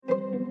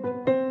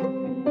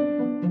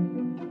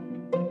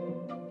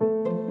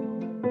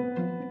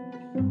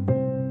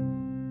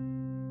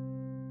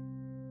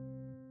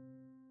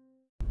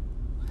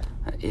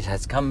it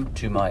has come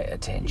to my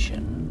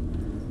attention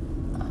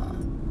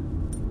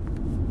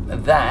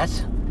that,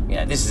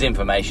 this is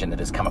information that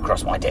has come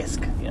across my desk,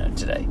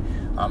 today,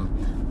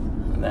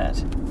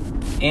 that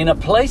in a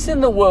place in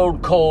the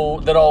world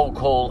that I'll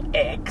call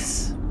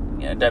X,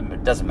 it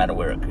doesn't matter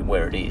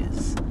where it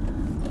is,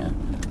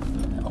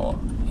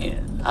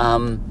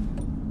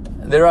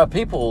 there are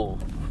people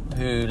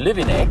who live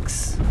in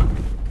X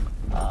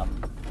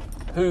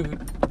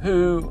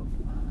who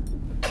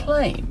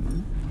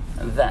claim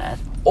that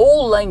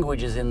all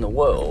languages in the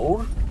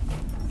world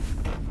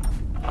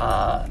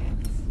are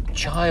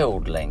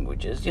child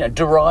languages,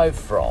 derived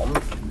from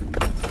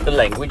the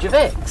language of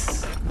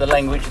X, the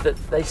language that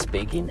they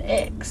speak in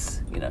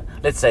X.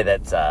 Let's say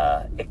that's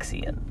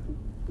Exian.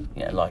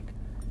 Like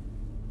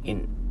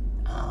in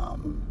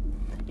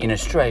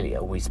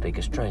Australia we speak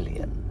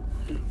Australian.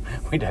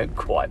 We don't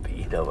quite, but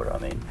you know what I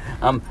mean.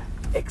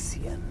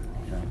 Exian.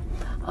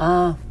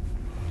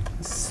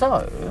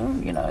 So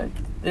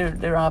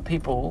there are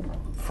people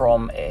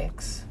from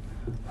X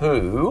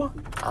who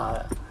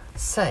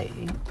say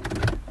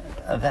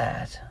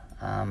that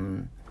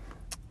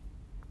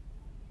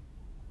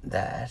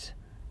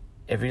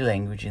every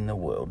language in the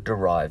world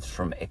derives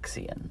from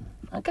Exian.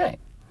 Okay.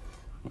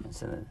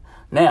 So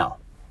now,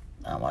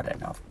 I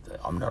don't know.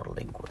 I'm not a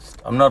linguist.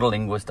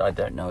 I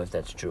don't know if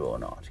that's true or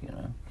not.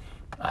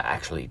 I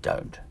actually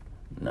don't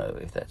know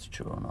if that's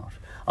true or not.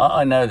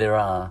 I know there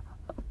are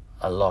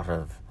a lot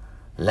of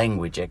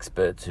language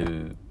experts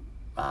who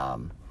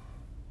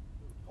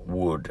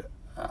would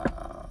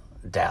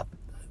doubt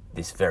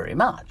this very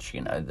much,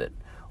 that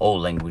all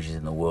languages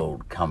in the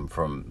world come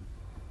from,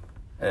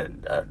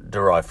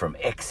 derive from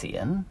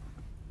Exian.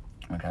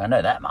 Okay, I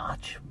know that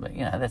much, but,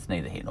 that's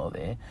neither here nor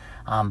there.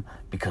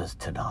 Because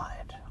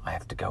tonight I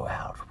have to go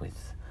out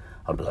with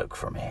a bloke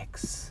from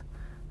X,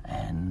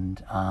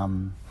 and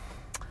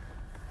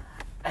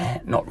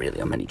not really,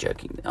 I'm only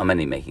joking. I'm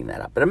only making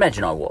that up. But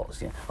imagine I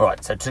was. All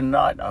right, so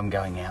tonight I'm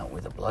going out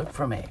with a bloke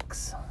from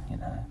X,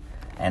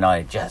 and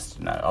I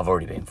just know, I've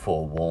already been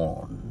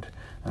forewarned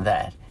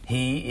that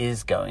he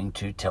is going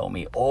to tell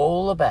me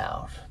all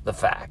about the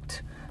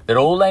fact that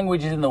all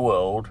languages in the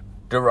world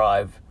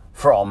derive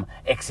from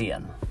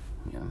Exian.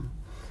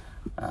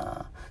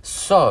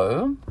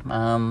 So,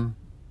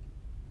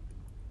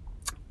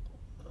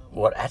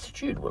 what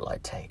attitude will I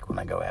take when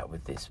I go out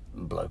with this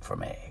bloke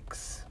from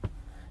X?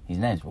 His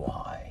name's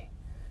Y.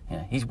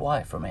 He's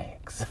Y from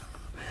X.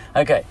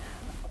 Okay.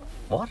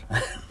 What?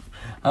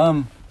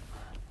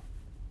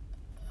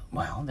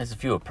 Well, there's a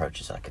few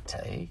approaches I could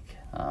take.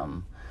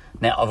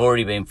 Now, I've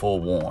already been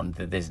forewarned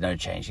that there's no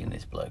changing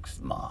this bloke's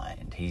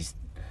mind.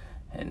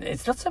 And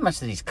it's not so much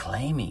that he's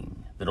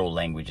claiming that all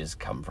languages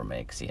come from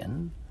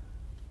Exian.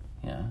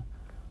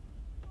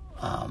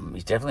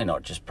 He's definitely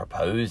not just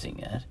proposing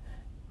it.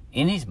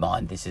 In his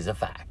mind, this is a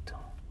fact.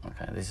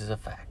 Okay, this is a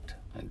fact.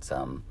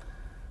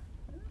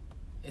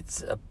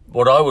 It's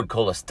what I would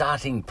call a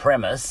starting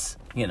premise,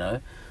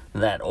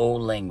 that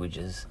all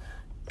languages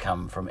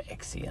come from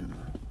Exian.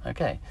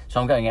 Okay,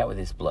 so I'm going out with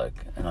this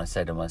bloke, and I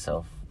say to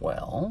myself,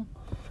 well,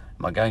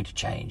 am I going to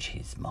change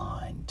his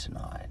mind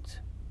tonight?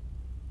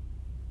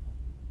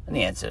 And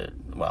the answer,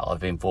 well, I've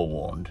been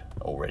forewarned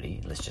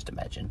already, let's just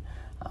imagine,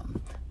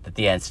 that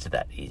the answer to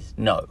that is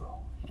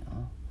no.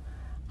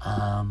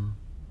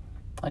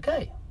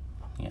 Okay.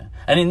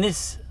 And in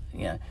this,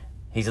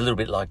 he's a little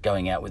bit like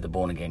going out with a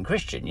born-again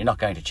Christian. You're not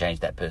going to change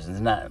that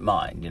person's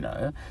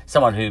mind,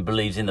 Someone who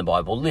believes in the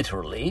Bible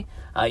literally,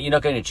 you're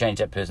not going to change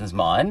that person's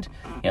mind,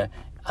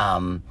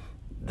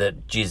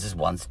 that Jesus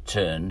once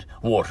turned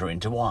water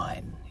into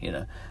wine,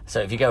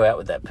 So if you go out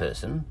with that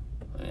person,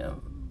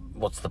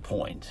 what's the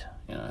point,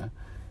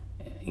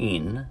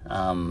 in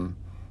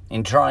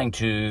trying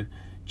to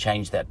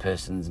change that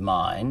person's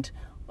mind?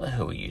 Well,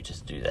 who are you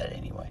to do that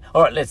anyway?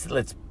 All right, let's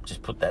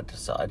just put that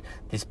aside.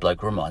 This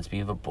bloke reminds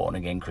me of a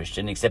born-again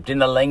Christian, except in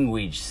the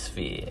language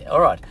sphere. All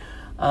right.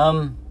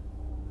 So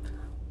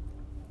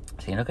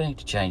you're not going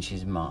to change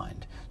his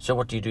mind. So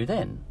what do you do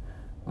then?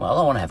 Well,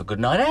 I want to have a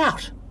good night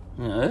out.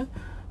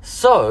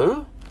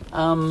 So,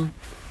 I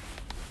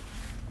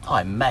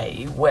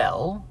may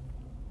well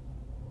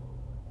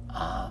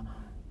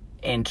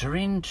enter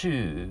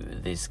into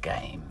this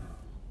game.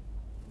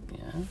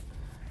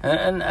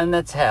 And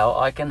that's how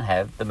I can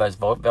have the most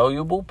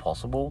valuable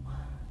possible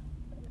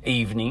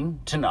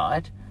evening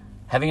tonight,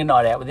 having a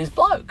night out with this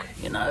bloke,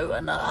 and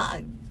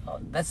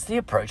that's the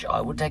approach I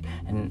would take.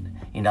 And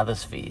in other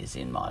spheres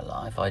in my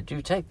life, I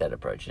do take that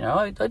approach.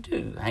 I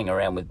do hang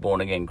around with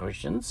born-again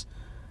Christians,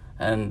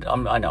 and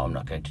I know I'm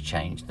not going to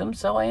change them,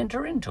 so I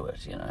enter into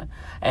it,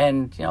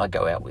 And, I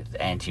go out with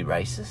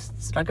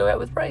anti-racists, and I go out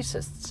with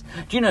racists.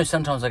 Do you know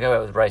sometimes I go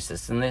out with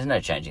racists and there's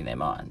no changing their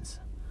minds?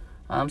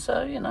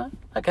 So,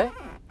 okay,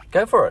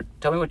 go for it.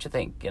 Tell me what you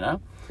think, You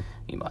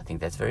might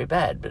think that's very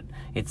bad, but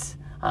it's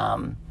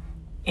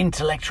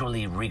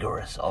intellectually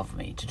rigorous of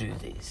me to do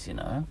this,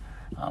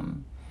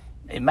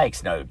 It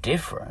makes no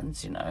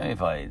difference,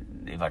 if I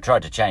try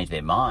to change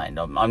their mind.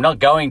 I'm not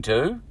going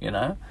to,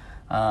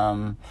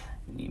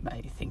 you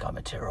may think I'm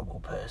a terrible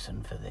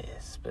person for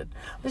this, but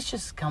let's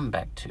just come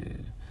back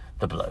to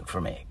the bloke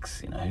from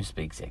X, who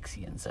speaks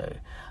Exian. So,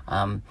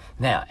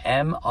 now,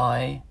 am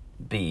I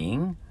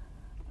being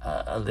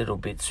a little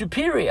bit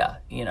superior,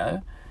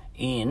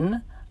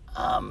 in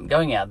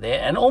going out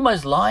there and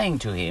almost lying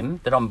to him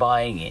that I'm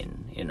buying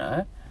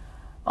in,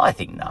 I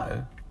think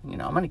no.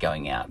 I'm only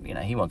going out.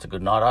 He wants a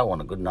good night. I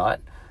want a good night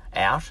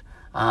out.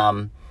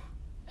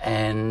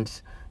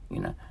 And,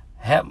 in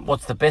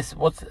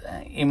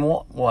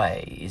what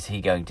way is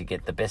he going to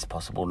get the best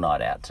possible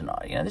night out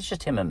tonight? It's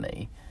just him and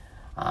me.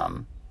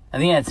 And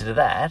the answer to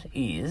that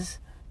is,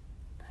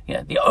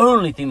 the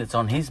only thing that's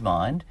on his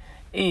mind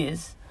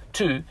is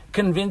to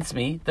convince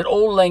me that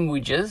all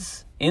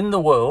languages in the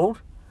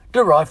world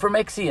derive from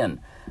Exian.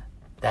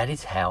 That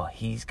is how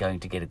he's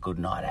going to get a good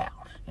night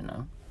out,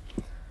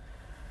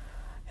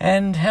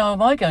 And how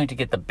am I going to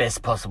get the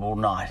best possible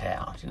night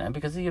out,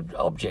 Because the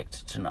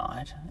object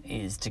tonight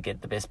is to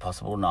get the best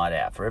possible night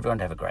out, for everyone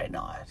to have a great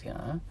night,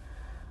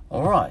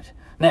 All right.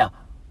 Now,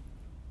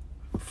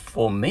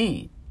 for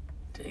me,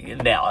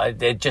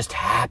 it just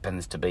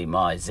happens to be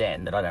my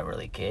Zen that I don't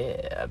really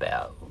care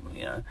about,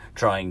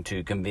 trying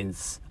to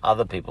convince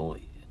other people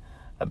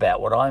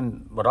about what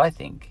I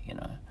think,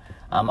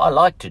 I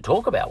like to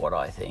talk about what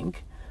I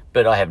think,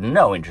 but I have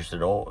no interest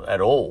at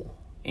all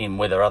in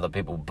whether other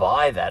people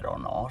buy that or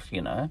not,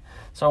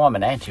 So I'm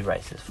an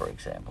anti-racist, for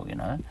example,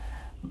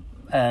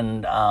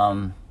 and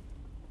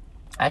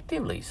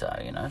actively so,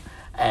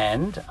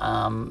 and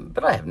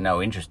but I have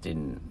no interest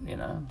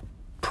in,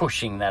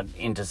 pushing that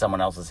into someone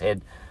else's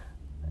head,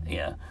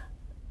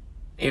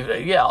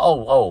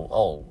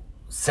 I'll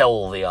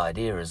sell the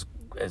idea as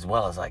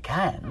well as I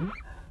can,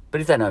 but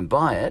if they don't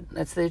buy it,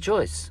 that's their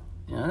choice.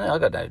 I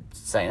got no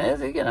say in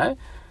anything.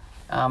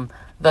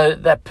 Though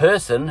that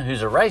person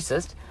who's a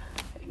racist,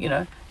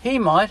 he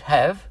might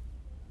have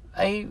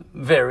a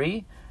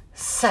very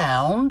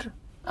sound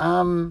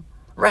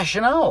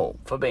rationale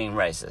for being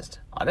racist.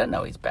 I don't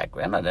know his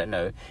background. I don't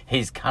know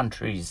his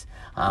country's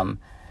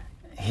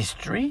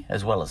history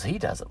as well as he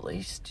does, at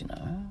least,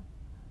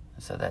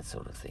 So that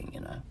sort of thing,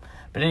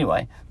 But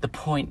anyway, the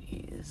point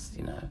is,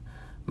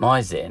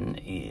 my Zen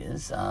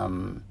is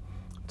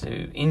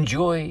to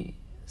enjoy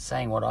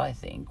saying what I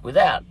think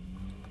without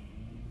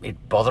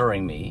it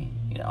bothering me.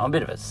 I'm a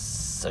bit of a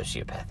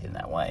sociopath in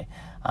that way,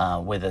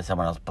 whether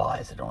someone else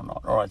buys it or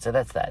not. All right, so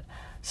that's that.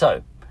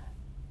 So,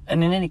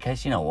 and in any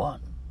case, you know what?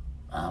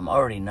 I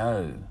already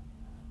know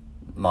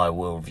my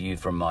worldview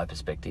from my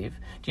perspective.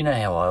 Do you know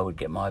how I would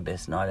get my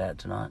best night out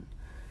tonight?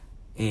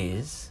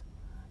 Is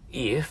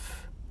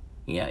if,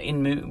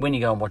 when you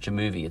go and watch a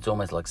movie, it's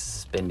almost like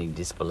suspending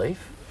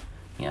disbelief.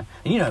 And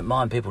you don't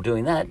mind people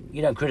doing that.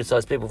 You don't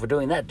criticise people for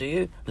doing that, do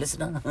you,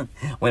 listener?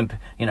 when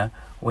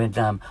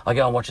I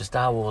go and watch a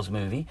Star Wars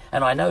movie,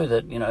 and I know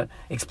that,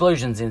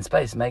 explosions in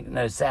space make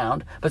no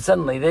sound, but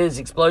suddenly there's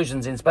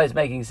explosions in space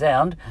making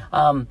sound,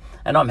 and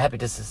I'm happy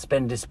to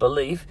suspend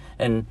disbelief,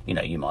 and,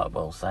 you might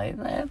well say,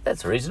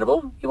 that's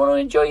reasonable. You want to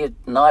enjoy your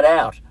night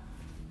out.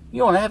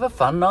 You want to have a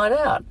fun night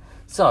out.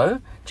 So,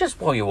 just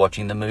while you're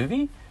watching the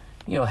movie,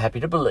 you're happy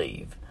to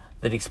believe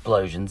that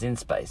explosions in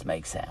space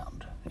make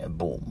sound.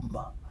 Boom.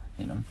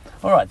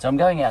 All right, so I'm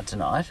going out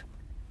tonight,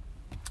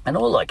 and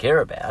all I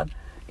care about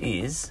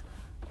is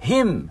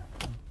him,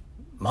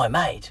 my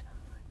mate,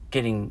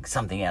 getting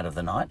something out of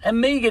the night,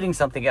 and me getting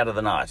something out of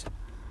the night.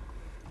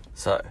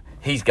 So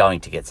he's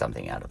going to get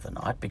something out of the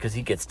night because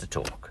he gets to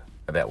talk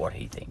about what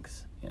he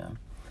thinks.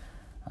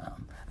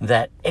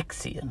 That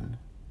Exian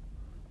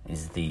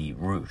is the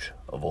root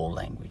of all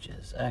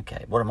languages.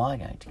 Okay, what am I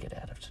going to get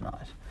out of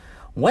tonight?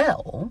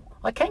 Well,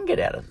 I can get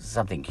out of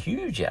something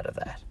huge out of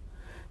that.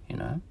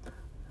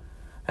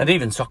 And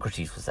even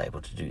Socrates was able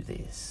to do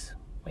this.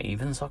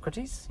 Even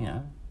Socrates,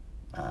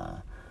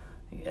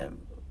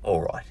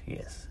 all right,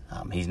 yes.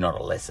 He's not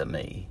a lesser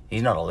me.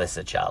 He's not a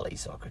lesser Charlie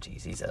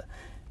Socrates.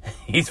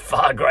 He's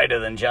far greater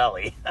than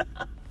Charlie.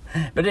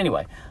 But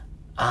anyway,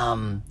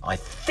 I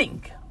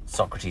think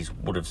Socrates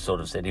would have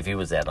sort of said, if he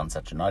was out on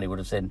such a night, he would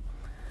have said,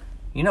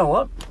 you know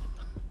what?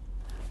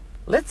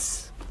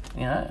 Let's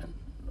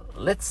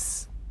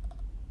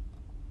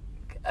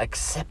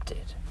accept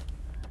it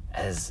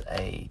as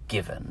a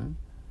given,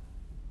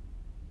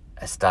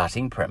 a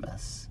starting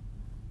premise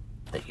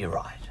that you're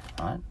right?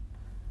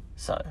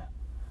 So,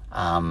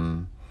 I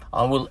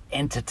will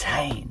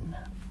entertain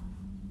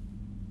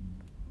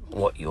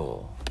what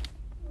you're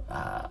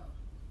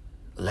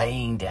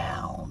laying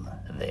down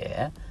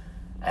there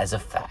as a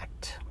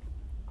fact.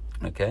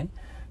 Okay?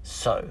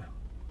 So,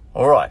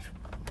 all right.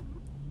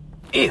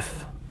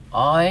 If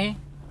I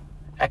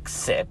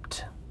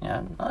accept,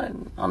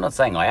 I'm not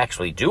saying I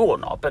actually do or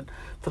not, but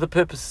for the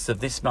purposes of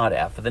this night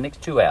out, for the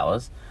next 2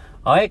 hours,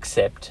 I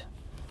accept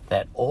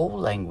that all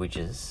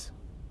languages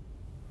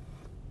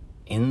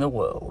in the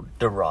world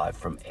derive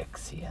from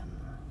Exian,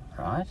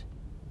 right?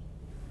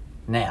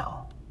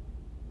 Now,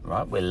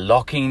 right, we're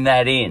locking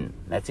that in.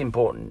 That's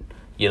important.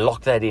 You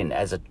lock that in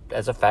as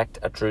a fact,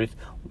 a truth,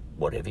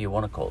 whatever you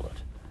want to call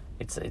it.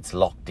 It's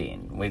locked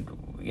in.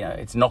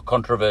 It's not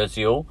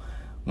controversial.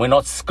 We're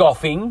not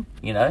scoffing,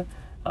 you know.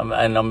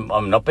 And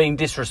I'm not being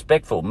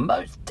disrespectful.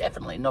 Most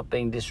definitely not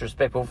being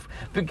disrespectful,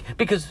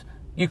 because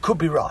you could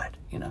be right.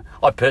 You know,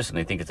 I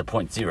personally think it's a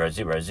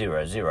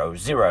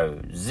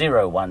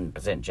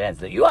 0.0000001% chance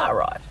that you are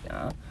right. You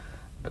know,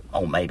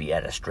 or maybe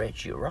at a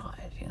stretch you're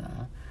right. You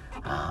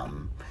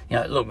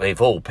know, look, if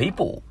all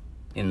people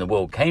in the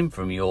world came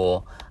from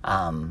your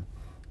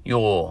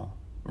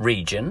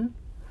region,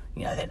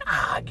 you know, then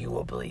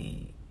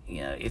arguably,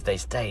 you know, if they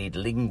stayed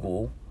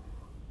lingual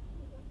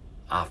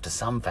after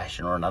some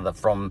fashion or another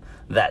from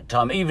that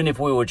time, even if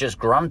we were just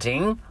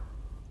grunting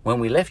when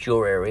we left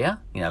your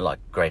area, you know, like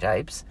great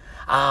apes,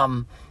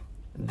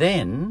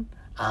 then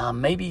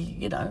maybe,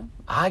 you know,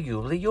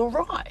 arguably you're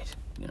right,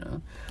 you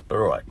know. But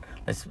all right,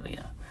 let's, you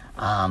know,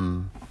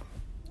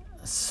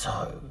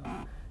 so,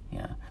 you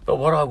know, but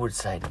what I would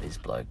say to this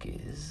bloke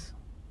is,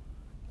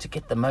 to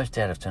get the most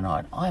out of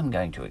tonight, I'm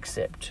going to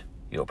accept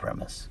your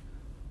premise,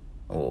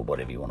 or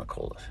whatever you want to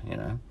call it, you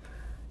know,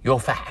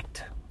 your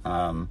fact.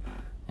 You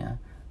know,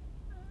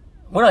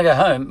 when I go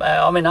home,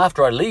 I mean,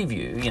 after I leave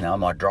you, you know, I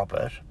might drop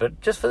it,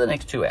 but just for the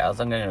next 2 hours,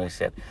 I'm going to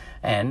accept.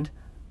 And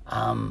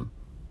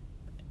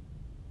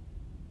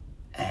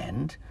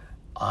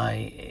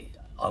I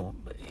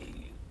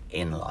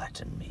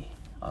enlighten me,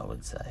 I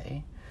would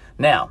say.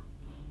 Now,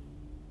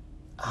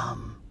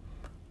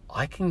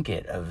 I can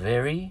get a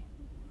very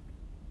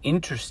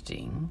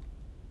interesting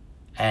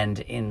and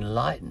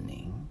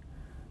enlightening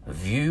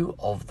view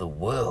of the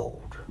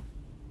world,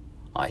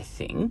 I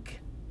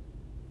think,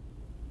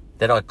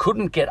 that I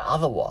couldn't get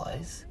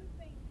otherwise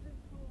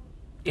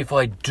if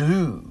I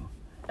do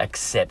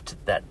accept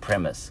that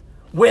premise.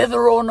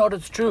 Whether or not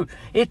it's true,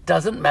 it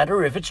doesn't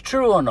matter if it's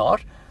true or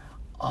not.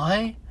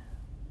 I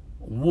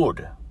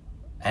would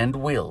and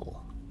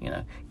will, you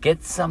know,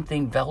 get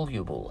something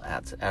valuable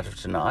out of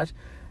tonight,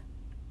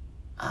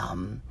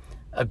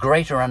 a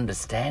greater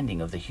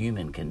understanding of the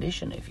human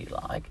condition, if you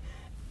like,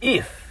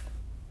 if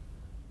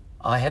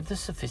I have the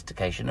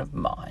sophistication of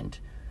mind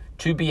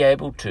to be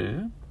able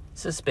to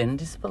suspend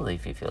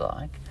disbelief, if you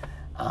like,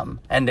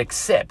 and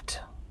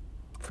accept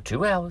for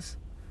 2 hours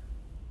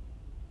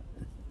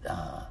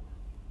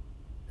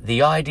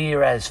the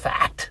idea as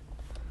fact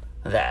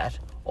that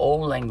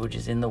all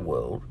languages in the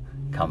world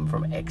come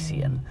from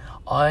Exian.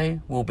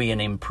 I will be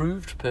an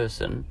improved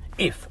person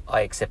if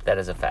I accept that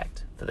as a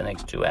fact for the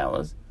next 2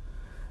 hours,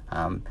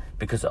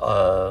 because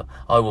I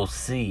will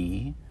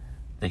see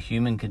the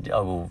human. I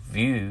will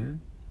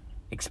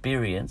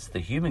experience the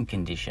human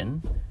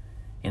condition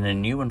in a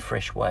new and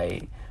fresh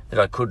way that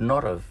I could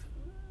not have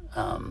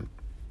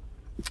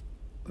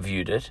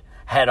viewed it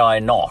had I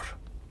not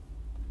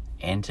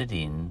entered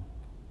in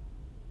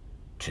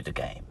to the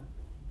game.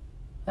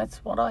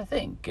 That's what I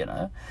think, you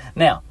know.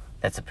 Now,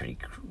 that's a pretty,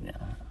 you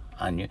know,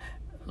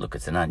 look,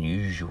 it's an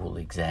unusual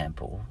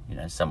example, you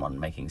know, someone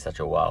making such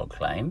a wild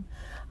claim.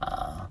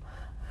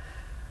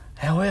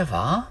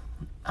 However,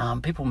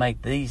 people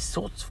make these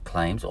sorts of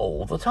claims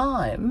all the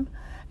time,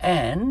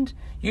 and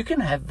you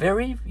can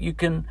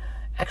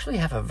actually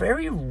have a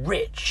very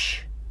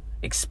rich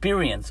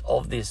experience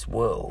of this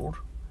world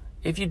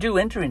if you do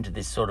enter into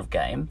this sort of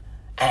game,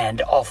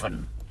 and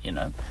often, you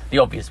know, the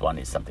obvious one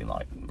is something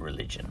like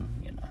religion,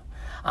 you know.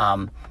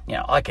 You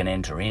know, I can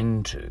enter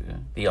into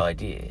the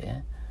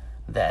idea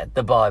that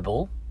the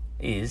Bible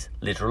is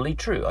literally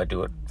true. I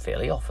do it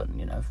fairly often,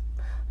 you know,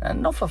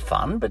 and not for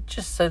fun, but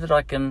just so that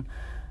I can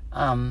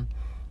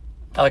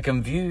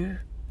view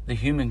the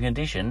human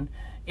condition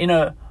in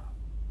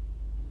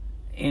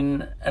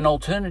an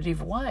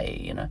alternative way,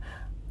 you know.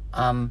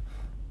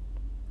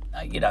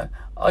 You know,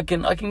 I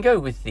can go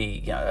with the,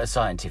 you know, a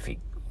scientific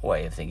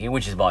way of thinking,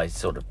 which is my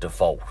sort of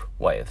default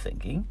way of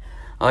thinking.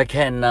 I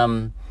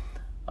can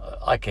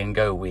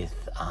go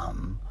with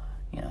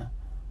you know,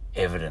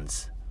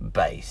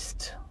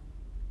 evidence-based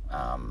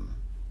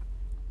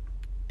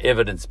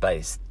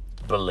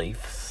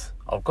beliefs.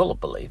 I'll call it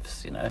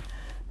beliefs, you know,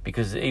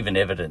 because even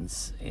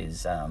evidence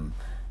is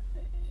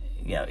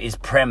you know, is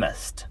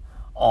premised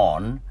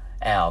on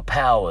our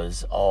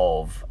powers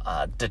of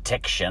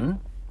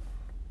detection,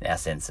 our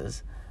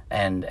senses,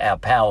 and our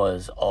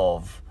powers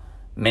of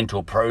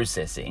mental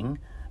processing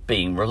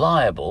being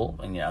reliable,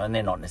 and, you know, and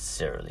they're not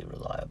necessarily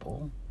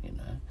reliable, you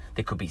know.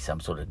 There could be some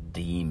sort of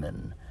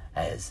demon,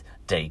 as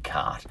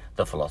Descartes,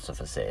 the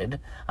philosopher, said,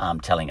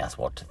 telling us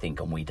what to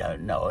think, and we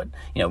don't know it.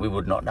 You know, we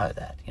would not know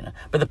that, you know.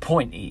 But the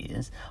point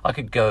is, I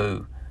could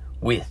go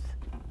with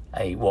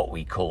what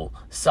we call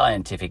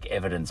scientific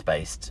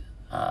evidence-based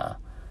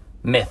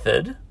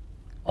method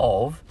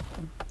of,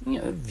 you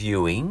know,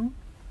 viewing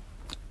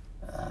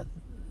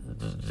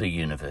the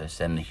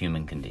universe and the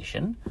human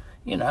condition,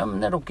 you know,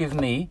 and that'll give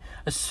me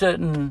a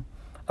certain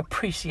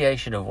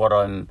appreciation of what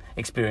I'm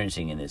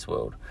experiencing in this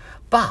world.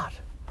 But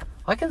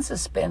I can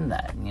suspend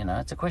that, you know.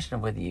 It's a question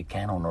of whether you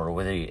can or not, or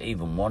whether you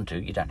even want to.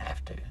 You don't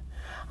have to.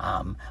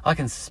 I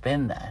can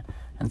suspend that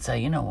and say,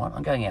 you know what,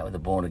 I'm going out with a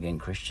born-again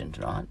Christian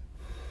tonight,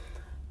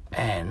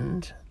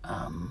 and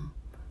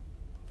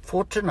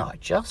for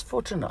tonight, just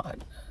for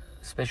tonight,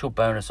 special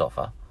bonus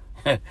offer,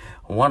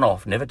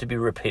 one-off, never to be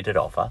repeated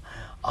offer.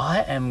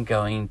 I am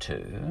going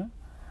to,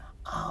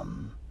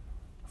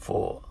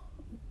 for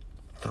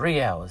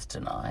 3 hours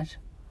tonight,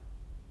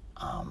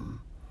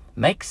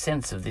 make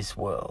sense of this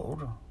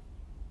world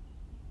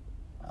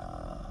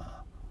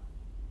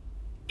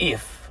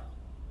if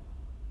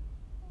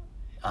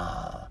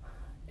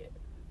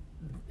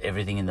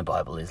everything in the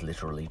Bible is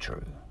literally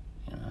true,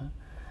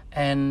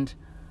 and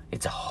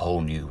it's a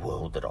whole new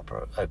world that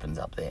opens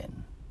up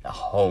then, a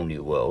whole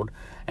new world,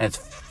 and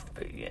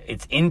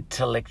it's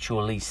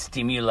intellectually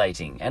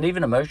stimulating and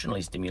even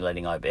emotionally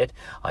stimulating, I bet.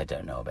 I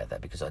don't know about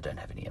that because I don't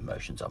have any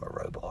emotions. I'm a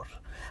robot.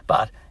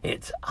 But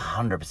it's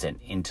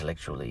 100%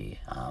 intellectually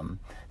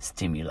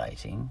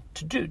stimulating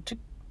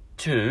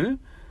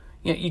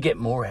you get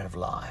more out of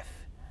life.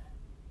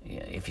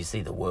 If you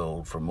see the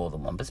world from more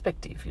than one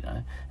perspective,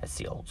 that's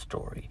the old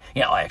story.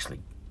 I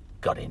actually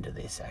got into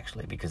this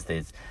because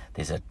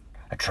there's a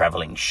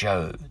travelling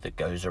show that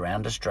goes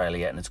around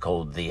Australia and it's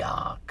called The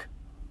Ark.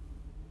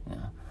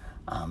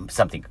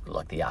 Something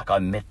like The Ark. I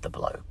met the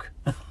bloke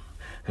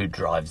who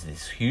drives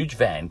this huge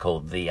van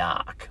called The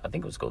Ark. I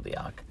think it was called The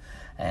Ark.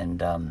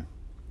 And I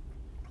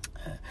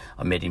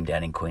met him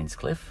down in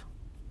Queenscliff.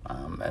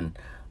 And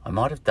I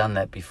might have done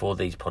that before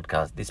this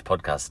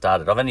podcast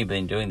started. I've only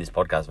been doing this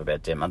podcast for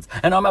about 10 months,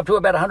 and I'm up to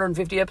about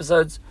 150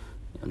 episodes.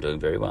 I'm doing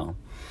very well.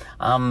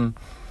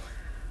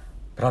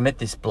 But I met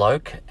this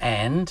bloke,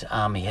 and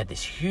he had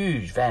this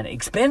huge van,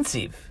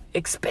 expensive,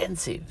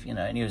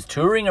 and he was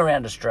touring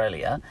around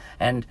Australia,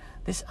 and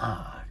this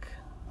Ark,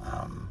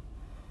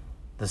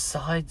 the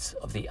sides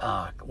of the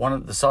Ark,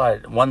 one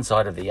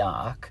side of the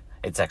Ark,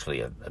 it's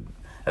actually a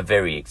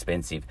very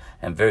expensive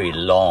and very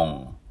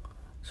long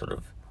sort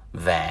of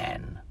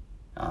van,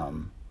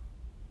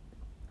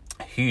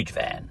 a huge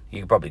van.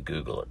 You could probably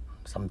Google it,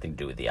 something to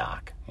do with the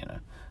Ark,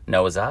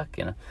 Noah's Ark,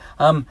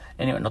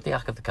 Anyway, not the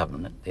Ark of the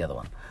Covenant, the other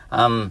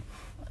one.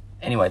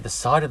 Anyway, the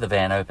side of the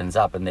van opens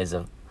up and there's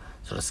a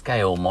sort of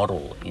scale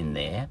model in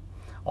there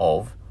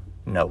of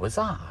Noah's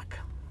Ark.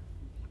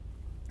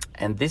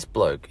 And this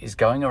bloke is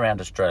going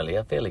around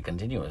Australia fairly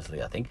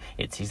continuously, I think.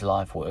 It's his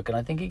life work, and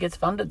I think he gets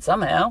funded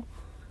somehow.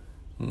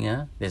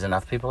 There's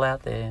enough people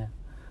out there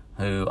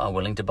who are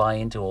willing to buy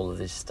into all of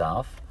this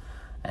stuff.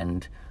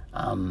 And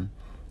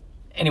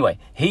anyway,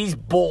 he's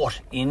bought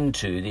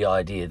into the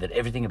idea that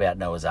everything about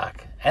Noah's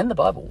Ark and the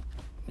Bible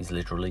is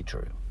literally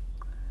true.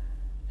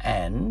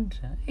 And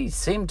he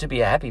seemed to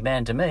be a happy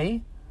man to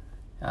me.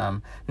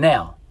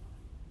 Now,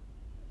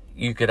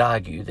 you could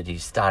argue that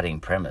his starting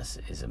premise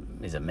is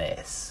a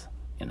mess,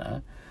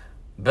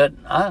 But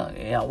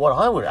what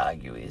I would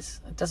argue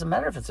is it doesn't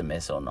matter if it's a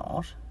mess or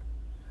not.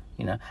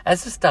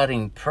 As a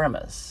starting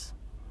premise,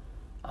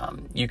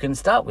 you can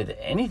start with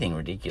anything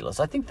ridiculous.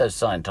 I think those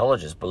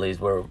Scientologists believe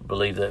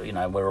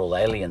that we're all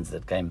aliens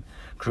that came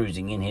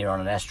cruising in here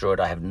on an asteroid.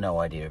 I have no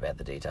idea about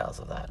the details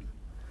of that.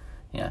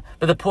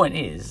 But the point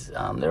is,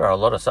 there are a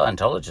lot of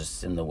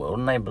Scientologists in the world,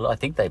 and I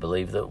think they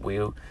believe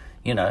that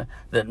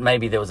that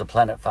maybe there was a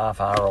planet far,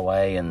 far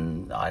away,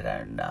 and I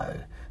don't know.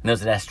 And there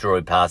was an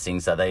asteroid passing,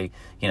 so they,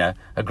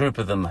 a group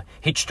of them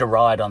hitched a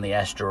ride on the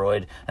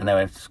asteroid, and they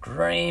went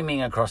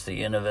screaming across the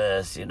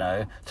universe,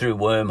 through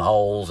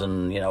wormholes,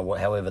 and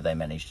however they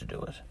managed to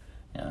do it,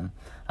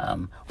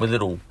 with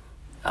little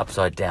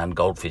upside-down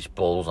goldfish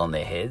balls on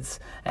their heads,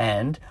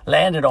 and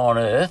landed on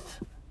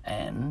Earth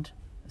and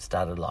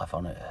started life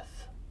on Earth.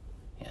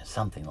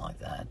 Something like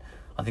that.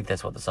 I think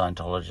that's what the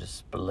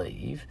Scientologists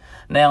believe.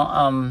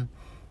 Now,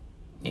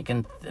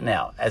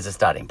 now, as a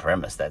starting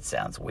premise, that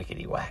sounds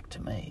wickety-whack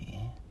to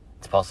me.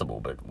 It's possible,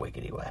 but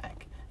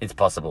wickety-whack. It's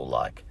possible,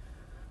 like,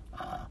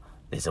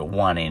 there's a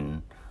 1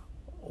 in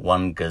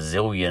 1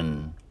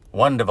 gazillion,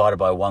 1 divided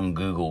by 1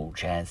 Google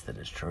chance that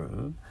it's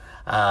true.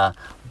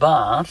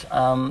 But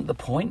the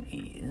point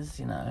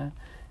is,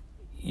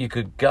 you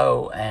could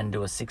go and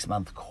do a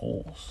 6-month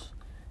course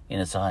in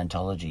a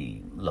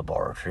Scientology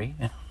laboratory,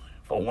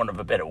 for want of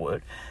a better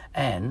word,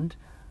 and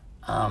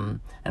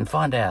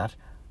find out,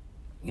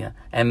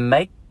 and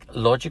make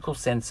logical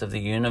sense of the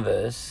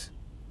universe,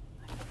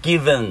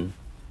 given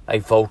a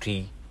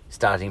faulty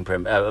starting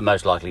premise,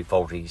 most likely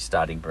faulty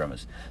starting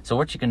premise. So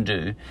what you can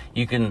do,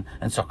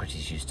 and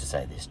Socrates used to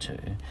say this too,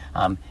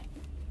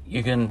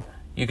 you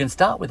can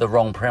start with a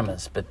wrong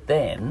premise, but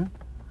then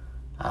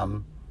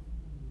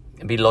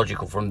be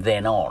logical from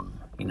then on,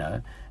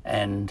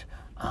 and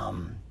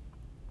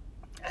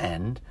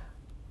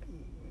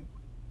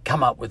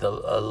come up with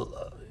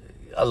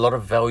a lot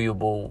of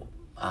valuable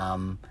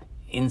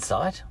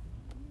insight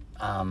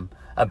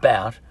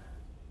about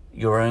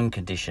your own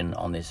condition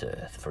on this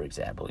earth, for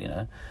example.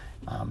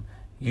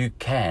 You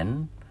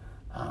can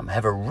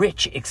have a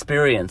rich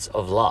experience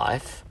of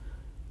life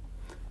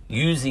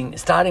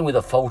starting with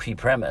a faulty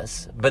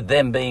premise, but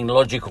then being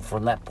logical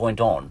from that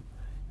point on.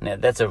 Now,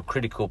 that's a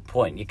critical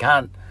point. You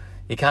can't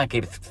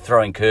keep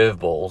throwing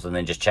curveballs and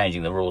then just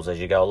changing the rules as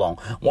you go along.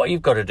 What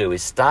you've got to do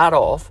is start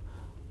off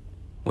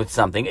with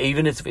something,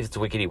 even if it's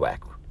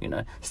wickety-whack,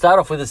 Start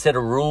off with a set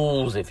of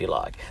rules, if you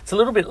like. It's a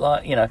little bit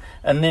like,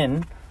 and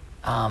then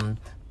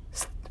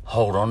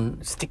hold on,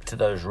 stick to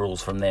those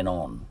rules from then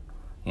on,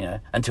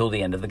 until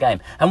the end of the game.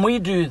 And we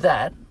do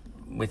that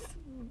with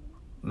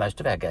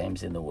most of our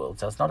games in the world,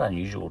 so it's not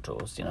unusual to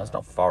us, it's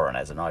not foreign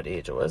as an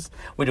idea to us.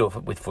 We do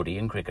it with footy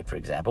and cricket, for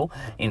example.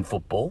 In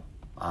football,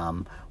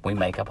 we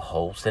make up a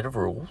whole set of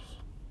rules,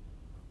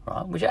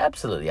 right, which are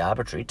absolutely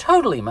arbitrary,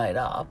 totally made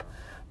up,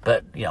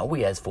 but,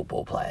 we as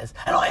football players,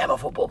 and I am a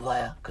football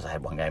player, because I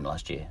had one game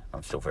last year,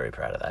 I'm still very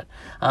proud of that,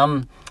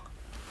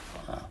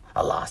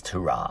 a last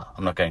hurrah.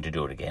 I'm not going to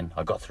do it again.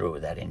 I got through it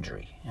with that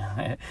injury.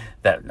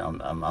 That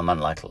I'm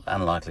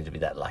unlikely to be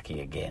that lucky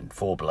again.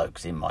 4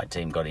 blokes in my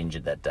team got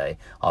injured that day.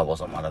 I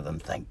wasn't one of them.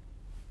 Thank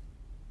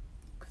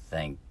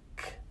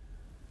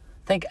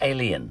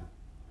Alien,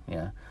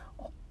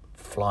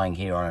 flying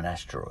here on an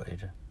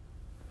asteroid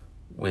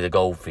with a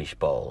goldfish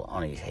bowl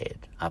on his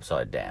head,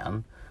 upside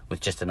down, with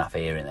just enough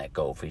air in that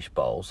goldfish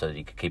bowl so that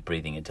he could keep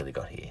breathing until he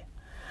got here.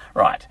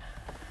 Right.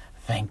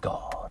 Thank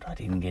God I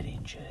didn't get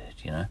injured,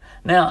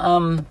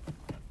 Now,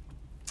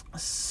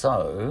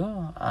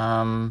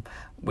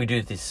 we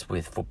do this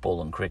with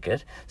football and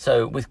cricket.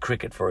 So with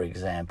cricket, for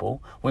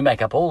example, we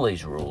make up all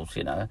these rules,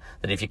 that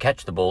if you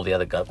catch the ball, the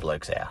other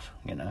bloke's out,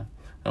 and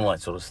all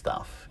that sort of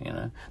stuff,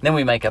 Then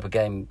we make up a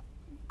game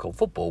called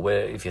football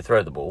where if you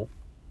throw the ball,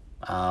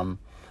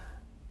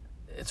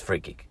 it's free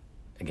kick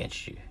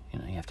against you.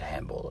 You have to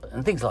handball it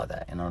and things like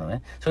that, you know what I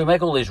mean? So we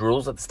make all these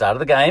rules at the start of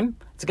the game.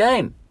 It's a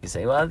game, you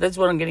see. Well, that's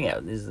what I'm getting at.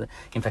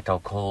 In fact, I'll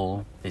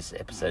call this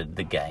episode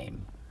The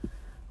Game.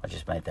 I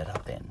just made that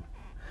up then.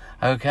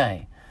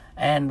 Okay,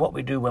 and what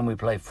we do when we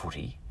play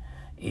footy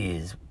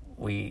is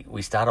we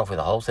start off with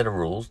a whole set of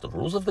rules, the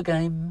rules of the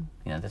game.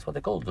 That's what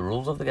they're called, the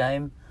rules of the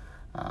game.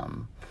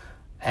 And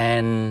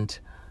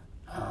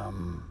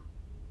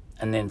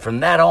then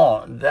from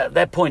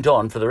that point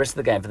on, for the rest of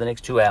the game, for the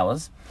next 2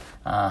 hours,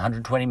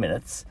 120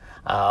 minutes,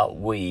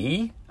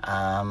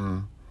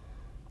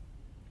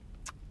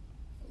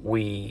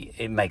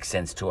 it makes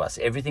sense to us.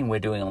 Everything we're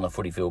doing on the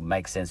footy field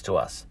makes sense to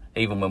us.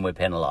 Even when we're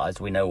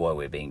penalised, we know why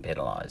we're being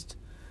penalised.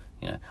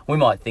 We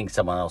might think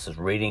someone else is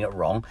reading it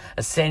wrong.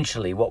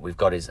 Essentially, what we've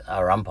got is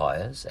our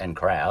umpires and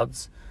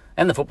crowds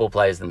and the football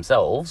players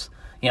themselves,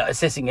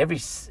 assessing every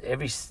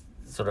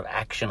sort of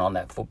action on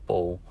that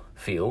football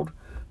field,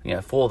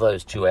 for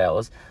those 2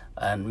 hours,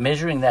 and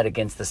measuring that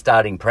against the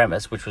starting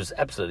premise, which was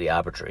absolutely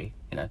arbitrary,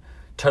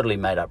 totally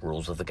made up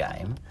rules of the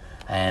game,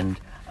 and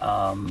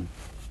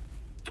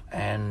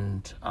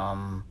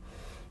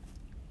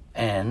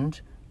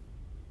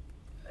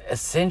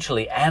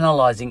essentially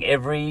analysing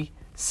every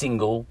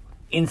single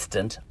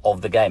instant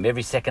of the game.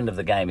 Every second of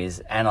the game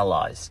is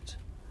analysed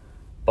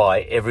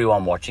by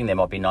everyone watching. There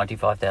might be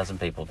 95,000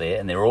 people there,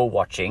 and they're all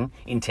watching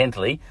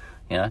intently,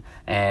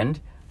 and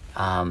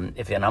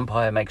if an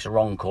umpire makes a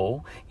wrong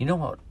call,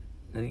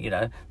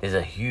 there's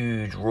a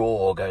huge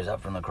roar goes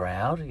up from the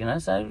crowd,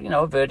 so,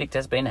 a verdict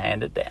has been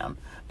handed down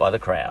by the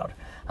crowd,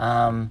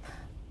 and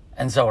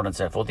so on and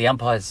so forth. The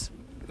umpire's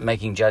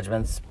making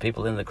judgments,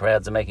 people in the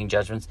crowds are making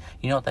judgments.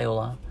 You know what they all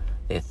are?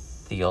 They're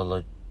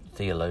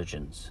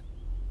theologians.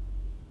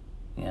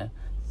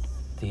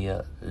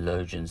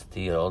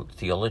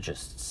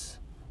 Theologists,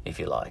 if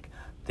you like.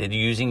 They're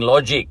using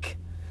logic.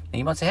 Now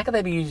you might say, how could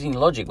they be using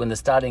logic when the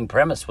starting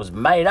premise was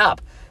made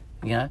up?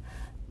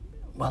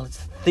 Well, it's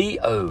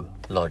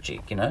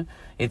theologic,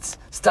 It's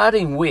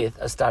starting with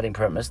a starting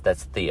premise,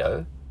 that's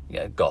theo,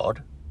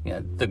 God.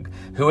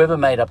 Whoever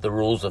made up the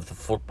rules of the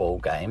football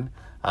game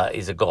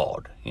is a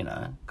god,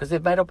 because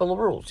they've made up all the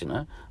rules,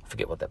 I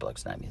forget what that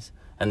bloke's name is.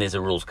 And there's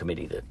a rules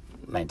committee that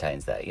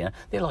maintains that,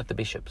 They're like the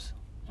bishops,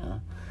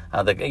 the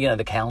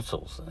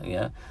councils,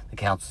 the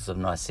councils of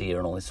Nicaea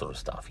and all this sort of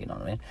stuff, you know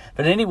what I mean?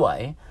 But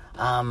anyway,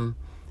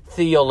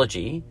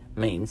 theology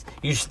means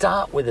you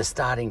start with a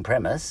starting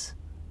premise,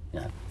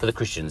 for the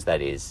Christians,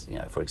 that is,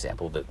 for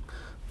example, that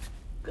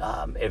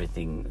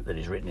everything that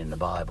is written in the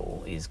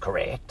Bible is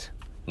correct.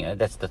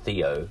 That's the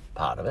theo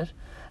part of it.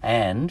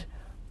 And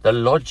the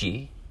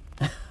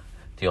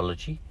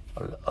theology,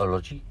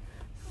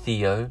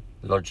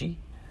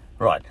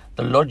 right,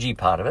 the logy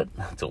part of it,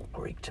 it's all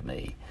Greek to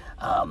me,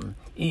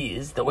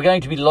 is that we're going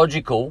to be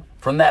logical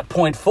from that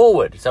point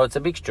forward. So it's a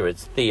mixture.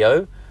 It's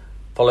theo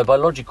followed by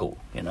logical,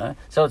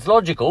 So it's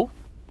logical,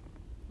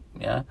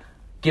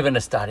 given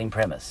a starting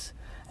premise.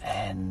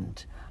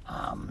 And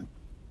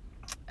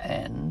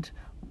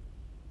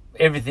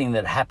everything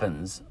that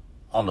happens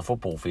on the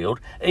football field,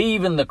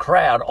 even the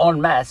crowd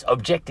en masse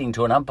objecting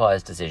to an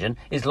umpire's decision,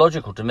 is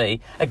logical to me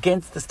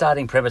against the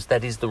starting premise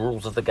that is the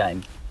rules of the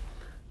game.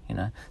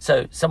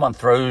 So someone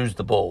throws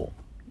the ball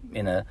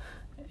in a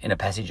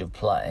passage of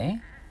play,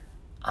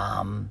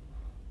 and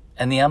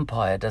the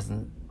umpire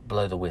doesn't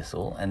blow the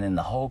whistle, and then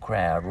the whole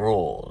crowd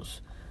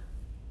roars,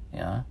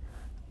 and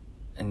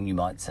you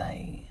might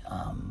say,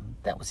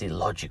 that was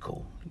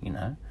illogical,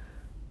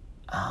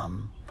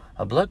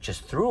 A bloke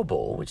just threw a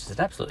ball, which is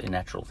an absolutely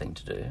natural thing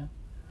to do,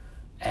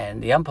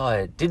 and the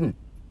umpire didn't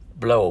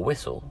blow a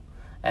whistle,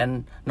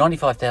 and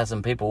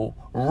 95,000 people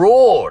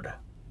roared.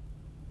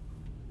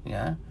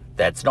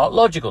 That's not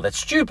logical. That's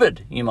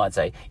stupid, you might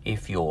say,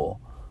 if you're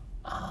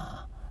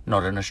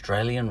not an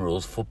Australian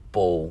rules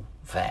football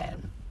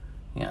fan.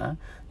 You know,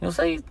 you'll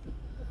say,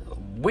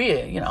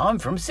 I'm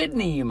from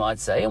Sydney, you might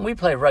say, and we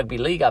play rugby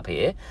league up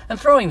here, and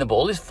throwing the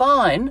ball is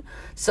fine.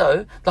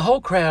 So the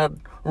whole crowd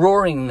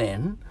roaring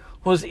then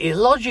was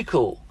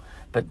illogical.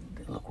 But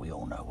look, we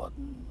all know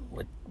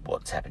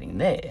what's happening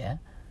there.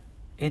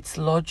 It's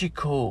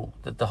logical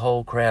that the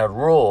whole crowd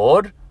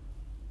roared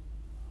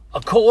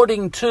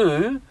according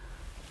to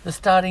the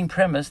starting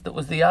premise that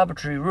was the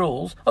arbitrary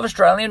rules of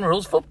Australian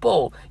rules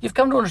football. You've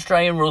come to an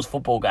Australian rules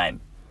football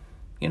game.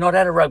 You're not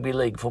at a rugby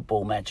league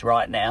football match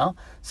right now,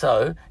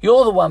 so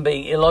you're the one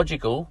being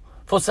illogical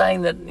for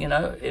saying that,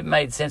 it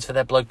made sense for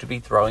that bloke to be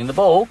throwing the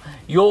ball.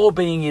 You're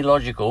being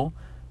illogical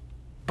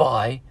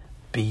by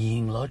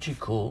being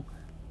logical,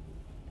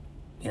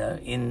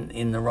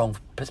 in the wrong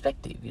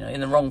perspective,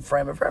 in the wrong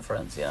frame of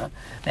reference, Now,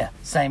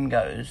 same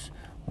goes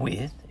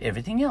with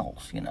everything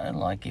else,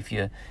 like if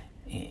you're,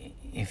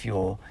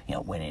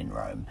 when in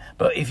Rome,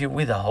 but if you're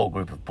with a whole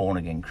group of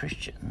born-again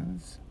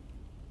Christians,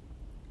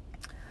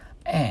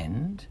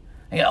 and,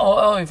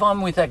 if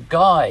I'm with that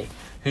guy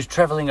who's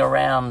travelling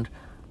around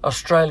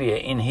Australia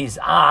in his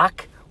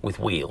ark with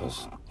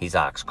wheels, his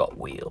ark's got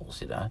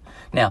wheels,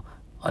 Now,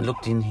 I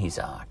looked in his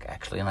ark,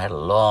 actually, and I had a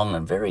long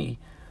and very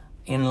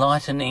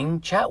enlightening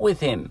chat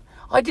with him.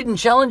 I didn't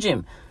challenge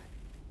him.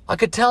 I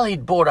could tell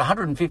he'd bought a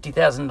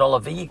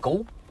 $150,000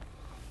 vehicle,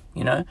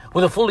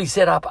 with a fully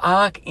set up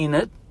ark in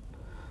it,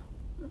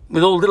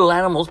 with all little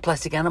animals,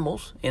 plastic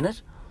animals in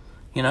it,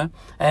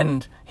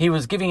 and he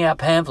was giving out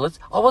pamphlets.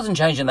 I wasn't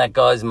changing that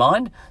guy's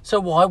mind, so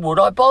why would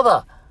I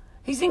bother?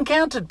 He's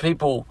encountered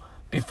people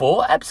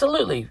before,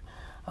 absolutely,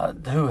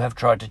 who have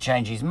tried to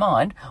change his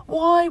mind.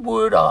 Why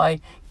would I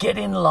get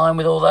in line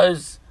with all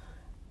those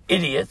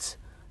idiots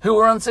who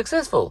were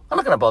unsuccessful? I'm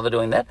not going to bother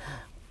doing that.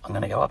 I'm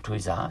going to go up to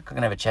his ark, I'm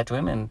going to have a chat to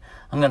him, and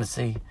I'm going to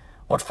see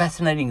what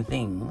fascinating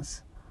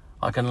things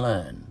I can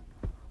learn.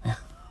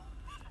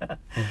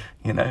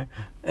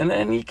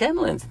 And you can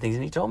learn some things,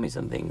 and he told me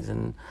some things,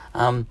 and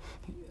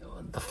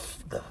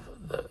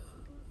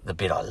the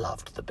bit I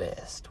loved the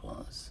best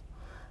was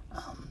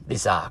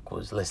this ark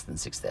was less than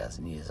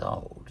 6,000 years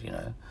old,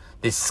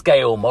 this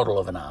scale model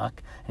of an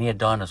ark, and he had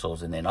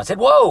dinosaurs in there, and I said,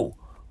 whoa,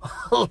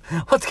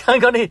 what's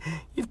going on here?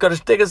 You've got a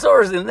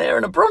Stegosaurus in there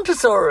and a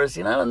Brontosaurus,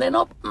 and they're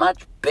not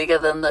much bigger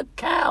than the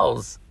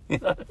cows,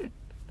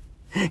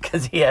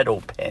 because he had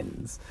all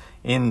pens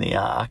in the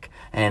ark,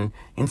 and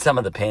in some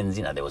of the pens,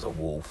 there was a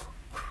wolf,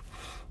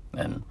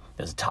 and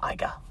there's a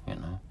tiger,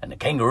 and a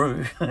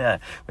kangaroo,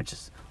 which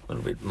is a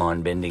little bit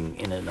mind-bending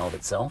in and of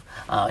itself.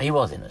 He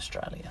was in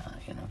Australia,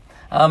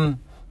 but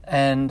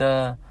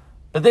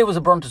there was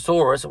a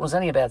Brontosaurus. It was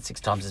only about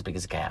 6 times as big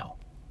as a cow.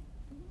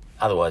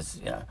 Otherwise,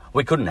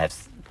 we couldn't have.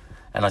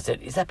 And I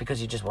said, is that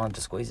because you just wanted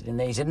to squeeze it in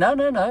there? He said,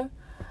 no.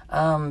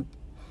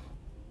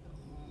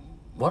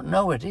 What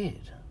Noah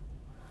did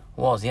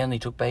was he only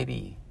took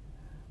baby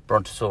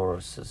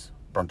Brontosauruses,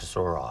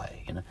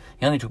 Brontosauri,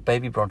 He only took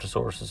baby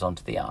Brontosauruses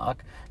onto the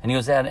ark, and he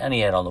was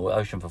only out on the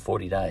ocean for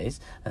 40 days,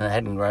 and it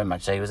hadn't grown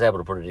much, so he was able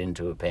to put it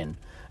into a pen,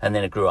 and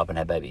then it grew up and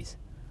had babies.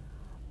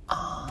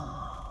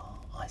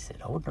 I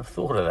said, I wouldn't have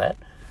thought of that.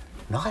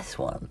 Nice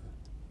one,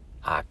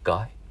 ark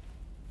guy.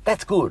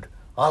 That's good.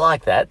 I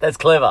like that. That's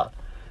clever.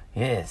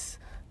 Yes,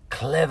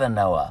 clever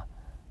Noah.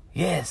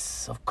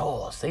 Yes, of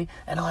course. See,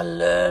 and I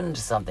learned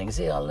something.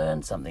 I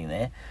learned something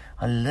there.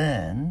 I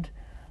learned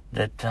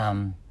that,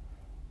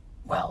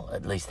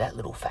 at least that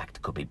little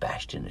fact could be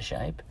bashed into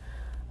shape.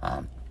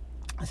 I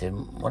said,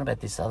 what about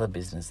this other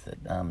business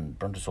that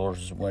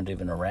Brontosauruses weren't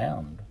even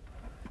around,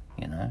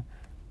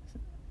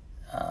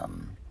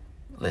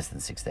 less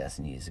than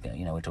 6,000 years ago.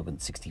 We're talking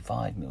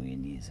 65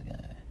 million years ago.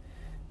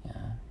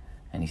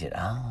 And he said,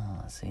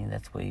 see,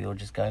 that's where you're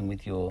just going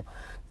with your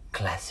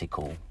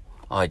classical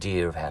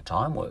idea of how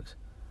time works.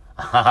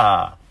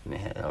 Yeah,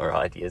 all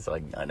right, yes,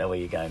 I know where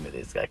you're going with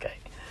this. Okay.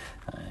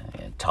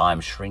 Time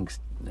shrinks,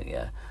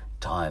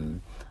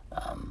 time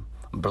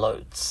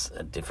bloats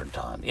at different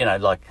times.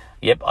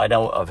 Yep, I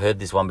know, I've heard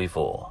this one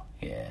before.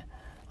 Yeah.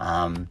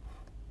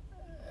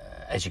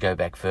 As you go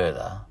back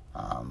further,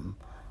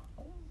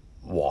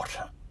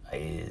 what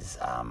is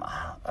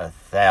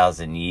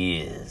 1,000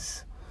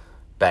 years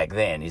back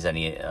then is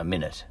only a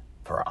minute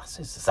for us.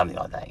 It's something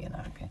like that,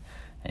 Okay?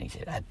 And he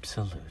said,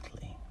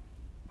 absolutely.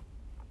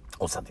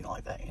 Or something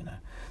like that,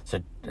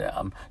 So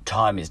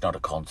time is not a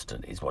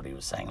constant, is what he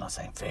was saying. I was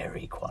saying,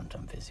 very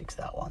quantum physics,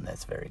 that one.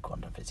 That's very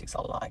quantum physics.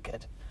 I like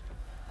it.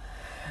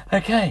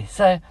 Okay,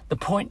 so the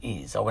point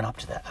is, I went up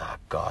to that ark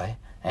guy,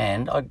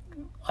 and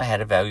I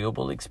had a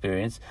valuable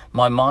experience.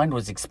 My mind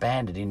was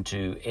expanded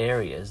into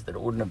areas that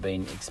it wouldn't have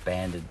been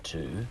expanded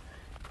to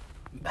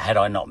had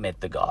I not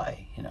met the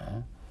guy,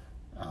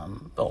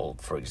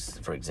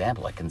 for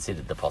example, I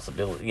considered the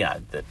possibility,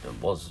 that it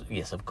was,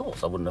 yes, of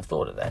course, I wouldn't have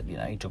thought of that.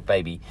 He took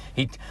maybe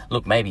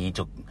he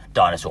took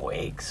dinosaur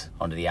eggs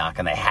onto the ark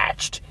and they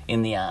hatched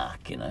in the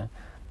ark,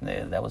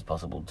 that was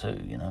possible too,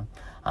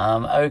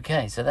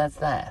 Okay, so that's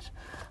that.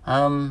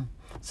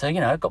 So,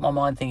 I've got my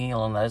mind thinking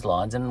along those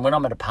lines, and when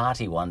I'm at a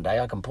party one day,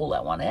 I can pull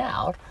that one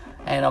out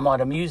and I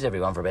might amuse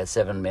everyone for about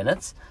 7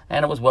 minutes,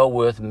 and it was well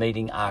worth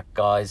meeting Arc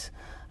Guy,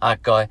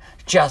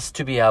 just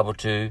to be able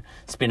to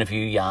spin a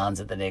few yarns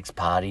at the next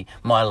party.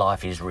 My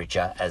life is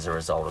richer as a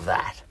result of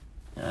that.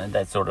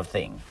 That sort of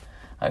thing.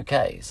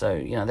 Okay, so,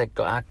 that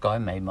Arc Guy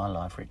made my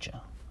life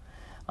richer.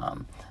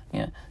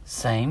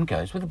 Same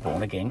goes with a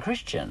born-again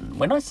Christian.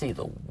 When I see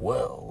the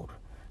world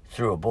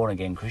through a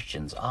born-again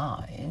Christian's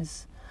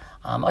eyes,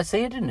 I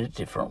see it in a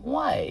different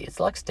way. It's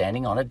like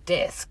standing on a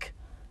desk.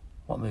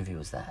 What movie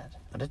was that?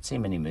 I didn't see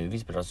many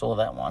movies, but I saw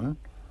that one.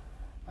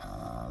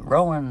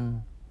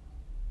 Rowan...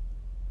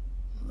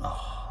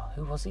 Oh,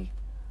 who was he?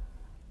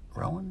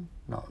 Rowan?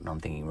 No, I'm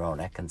thinking Rowan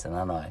Atkinson,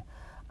 aren't I?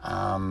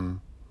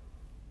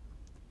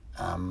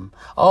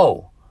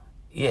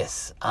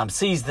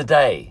 Seize the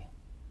Day.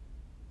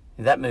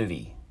 That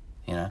movie.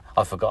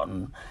 I've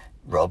forgotten.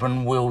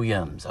 Robin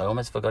Williams. I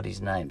almost forgot his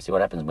name. See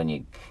what happens when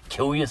you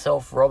kill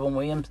yourself, Robin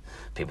Williams?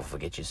 People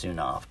forget you soon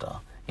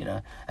after.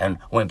 And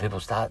when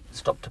people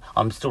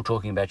I'm still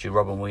talking about you,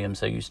 Robin Williams,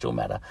 so you still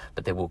matter,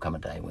 but there will come a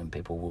day when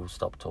people will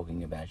stop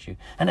talking about you.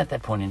 And at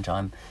that point in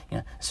time,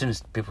 as soon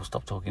as people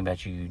stop talking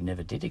about you, you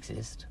never did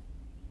exist.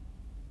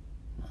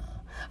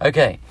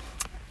 Okay.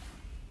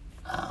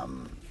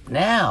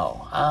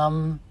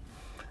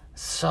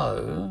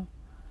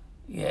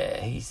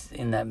 He's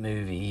in that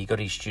movie. He got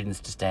his students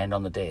to stand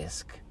on their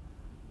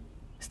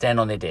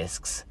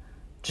desks,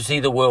 to see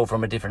the world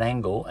from a different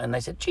angle, and they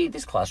said, gee,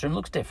 this classroom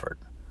looks different.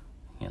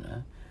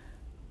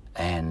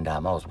 And I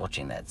was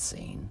watching that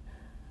scene,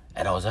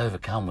 and I was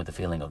overcome with the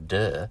feeling of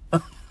duh.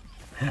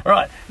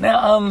 Right,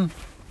 now,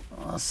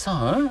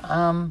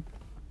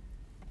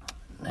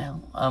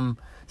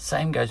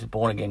 same goes with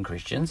born-again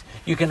Christians.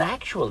 You can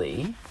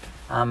actually,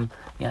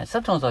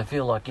 sometimes I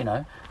feel like,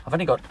 I've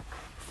only got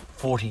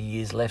 40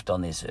 years left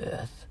on this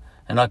earth,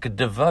 and I could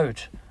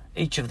devote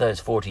each of those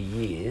 40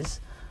 years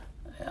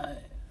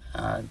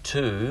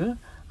to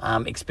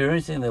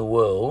experiencing the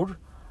world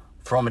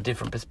from a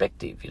different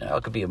perspective.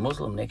 I could be a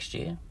Muslim next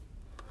year.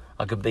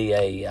 I could be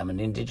an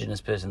Indigenous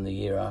person the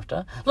year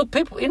after. Look,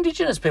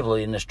 Indigenous people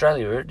in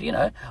Australia,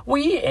 a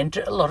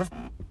lot of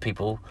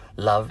people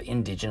love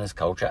Indigenous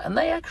culture, and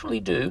they actually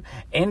do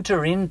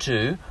enter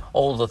into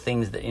all the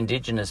things that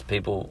Indigenous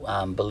people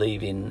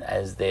believe in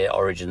as their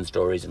origin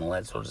stories and all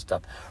that sort of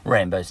stuff,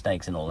 rainbow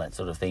snakes and all that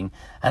sort of thing,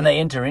 and they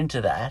enter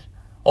into that,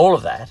 all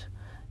of that,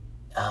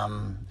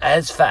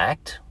 as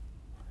fact,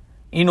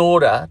 in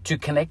order to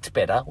connect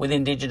better with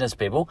Indigenous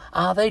people.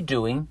 Are they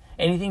doing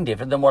anything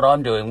different than what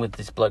I'm doing with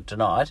this bloke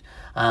tonight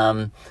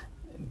from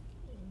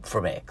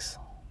X,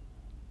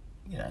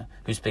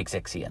 who speaks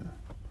Exian,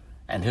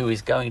 and who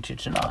is going to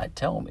tonight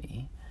tell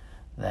me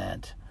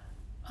that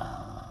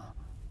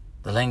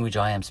the language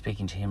I am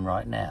speaking to him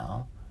right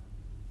now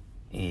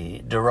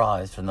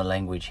derives from the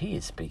language he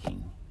is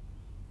speaking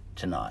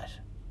tonight,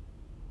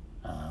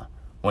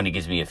 when he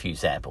gives me a few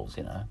samples,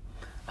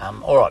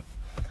 All right.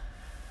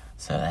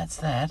 So that's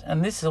that,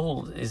 and this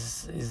all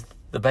is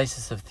the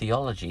basis of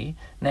theology.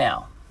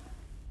 Now,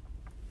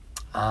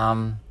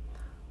 and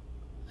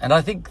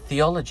I think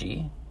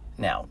theology,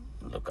 now,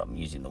 look, I'm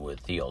using the word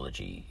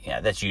theology,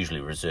 that's usually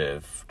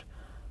reserved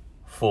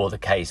for the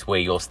case where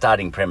your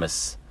starting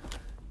premise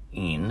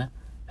in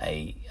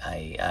a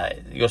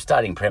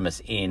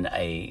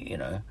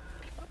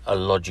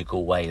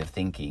logical way of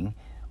thinking,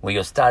 where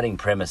your starting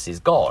premise is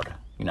God,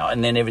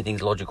 and then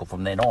everything's logical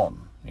from then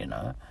on,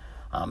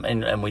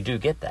 And we do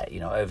get that,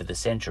 over the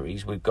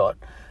centuries. We've got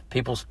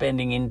people so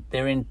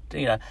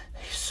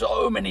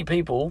many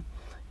people,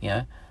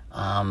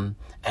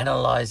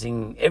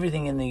 analysing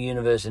everything in the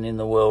universe and in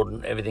the world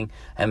and everything,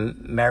 and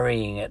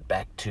marrying it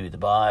back to the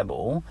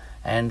Bible,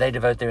 and they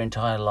devote their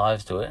entire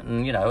lives to it.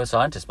 And, a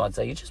scientist might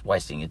say, you're just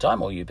wasting your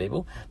time, all you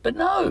people. But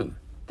no,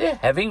 they're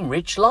having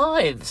rich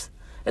lives.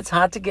 It's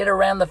hard to get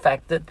around the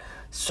fact that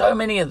so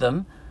many of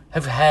them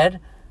have had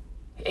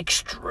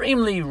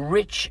extremely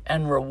rich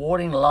and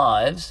rewarding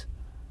lives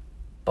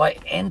by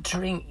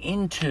entering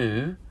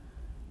into,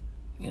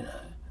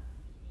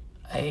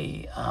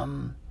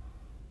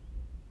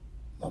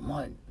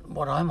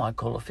 what I might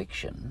call a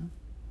fiction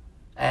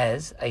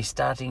as a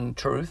starting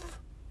truth,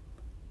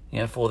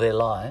 for their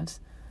lives,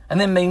 and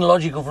then being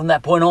logical from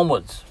that point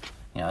onwards,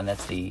 and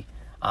that's the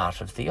art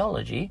of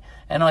theology.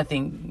 And I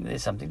think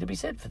there's something to be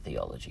said for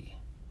theology,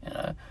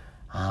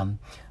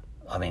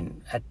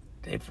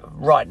 if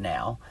right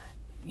now,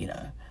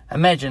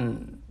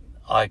 imagine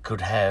I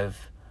could have,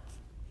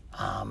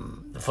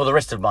 for the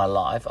rest of my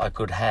life, I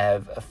could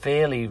have a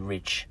fairly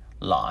rich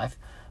life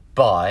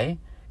by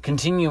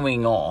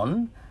continuing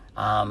on,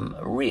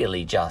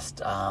 really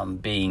just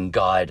being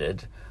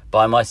guided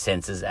by my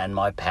senses and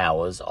my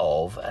powers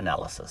of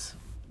analysis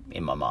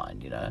in my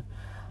mind,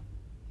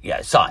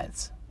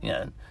 science,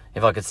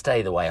 if I could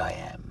stay the way I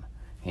am,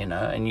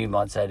 and you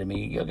might say to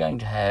me, you're going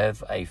to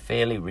have a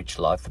fairly rich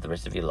life for the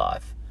rest of your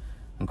life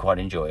and quite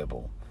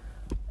enjoyable.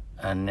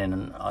 And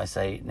then I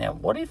say, now,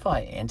 what if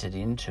I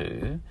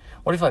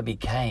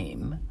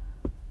became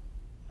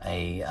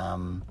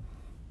an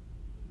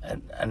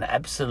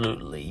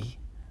absolutely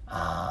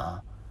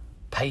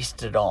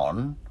pasted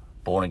on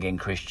born again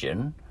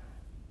Christian.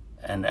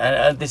 And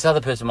this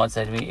other person might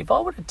say to me, if I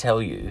were to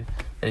tell you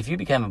that if you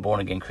became a born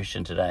again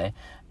Christian today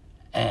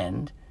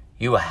and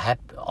you were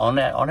happy, on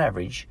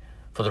average,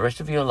 for the rest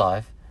of your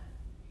life,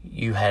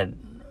 you had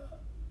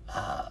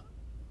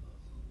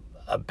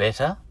a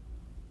better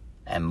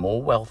and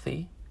more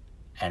wealthy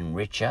and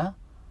richer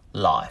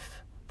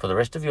life for the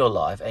rest of your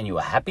life, and you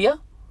were happier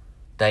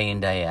day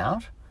in, day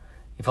out,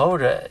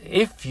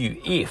 if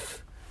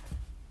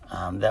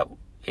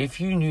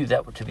you knew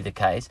that to be the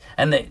case,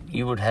 and that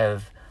you would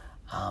have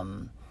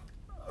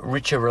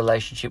richer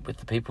relationship with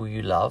the people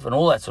you love and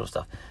all that sort of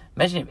stuff.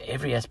 Imagine if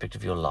every aspect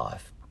of your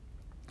life,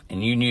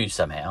 and you knew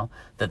somehow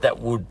that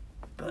would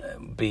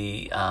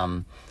be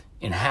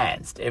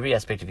enhanced. Every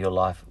aspect of your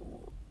life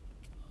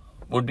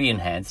would be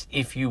enhanced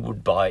if you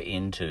would buy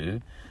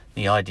into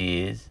the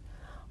ideas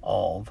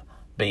of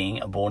being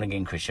a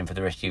born-again Christian for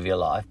the rest of your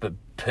life, but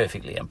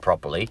perfectly and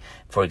properly.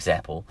 For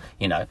example,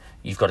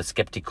 you've got a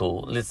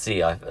skeptical... Let's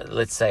say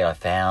I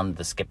found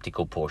the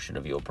skeptical portion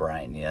of your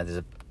brain. There's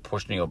a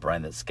portion of your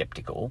brain that's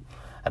skeptical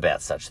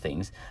about such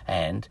things,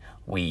 and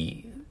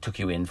we took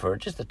you in for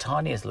just the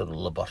tiniest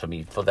little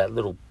lobotomy for that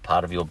little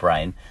part of your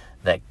brain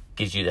that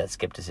gives you that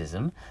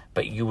skepticism,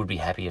 but you would be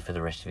happier for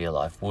the rest of your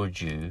life.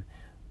 Would you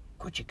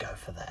go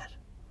for that?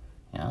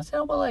 I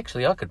said, well,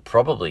 actually, I could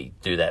probably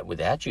do that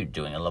without you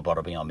doing a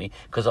lobotomy on me,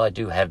 because I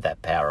do have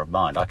that power of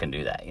mind. I can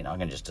do that. I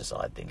can just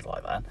decide things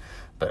like that,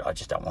 but I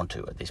just don't want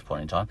to at this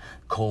point in time.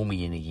 Call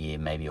me in a year.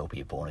 Maybe I'll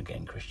be a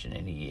born-again Christian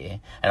in a year,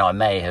 and I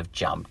may have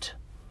jumped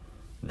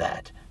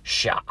that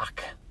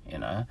shark,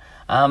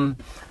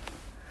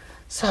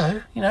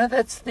 So,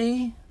 that's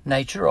the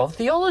nature of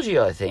theology,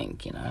 I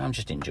think. I'm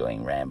just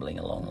enjoying rambling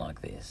along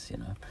like this,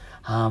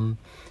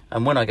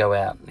 And when I go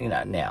out,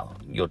 now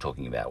you're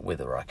talking about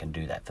whether I can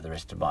do that for the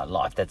rest of my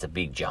life. That's a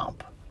big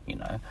jump,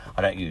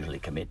 I don't usually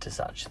commit to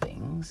such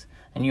things.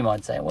 And you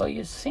might say, well,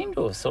 you seem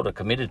to have sort of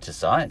committed to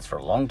science for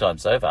a long time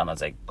so far. And I'd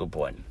say, good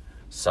point.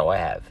 So I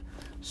have,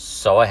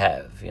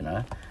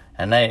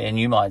 And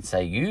you might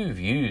say, you've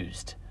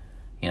used,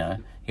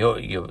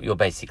 you're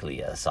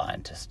basically a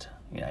scientist,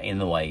 in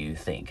the way you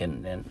think.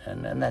 And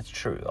that's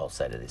true, I'll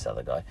say to this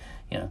other guy.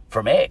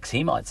 From X,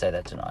 he might say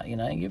that tonight.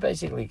 You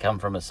basically come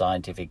from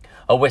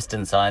a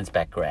Western science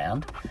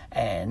background,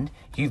 and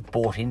you've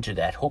bought into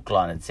that hook,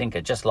 line and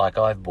sinker, just like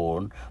I've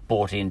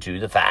bought into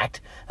the fact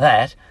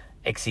that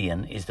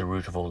Exian is the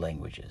root of all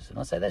languages. And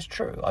I say that's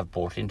true. I've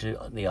bought into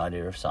the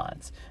idea of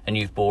science, and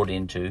you've bought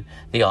into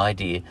the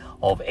idea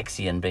of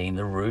Exian being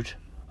the root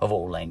of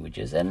all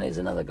languages. And there's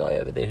another guy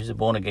over there who's a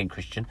born-again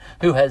Christian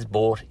who has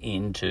bought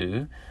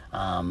into,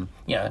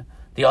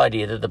 the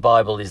idea that the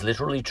Bible is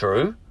literally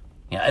true,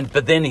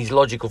 but then he's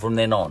logical from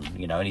then on,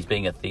 and he's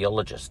being a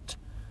theologist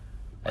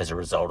as a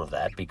result of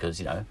that, because,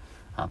 there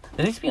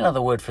needs to be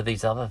another word for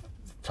these other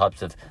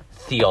types of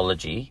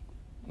theology.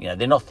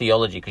 They're not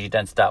theology because you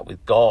don't start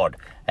with God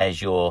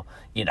as your,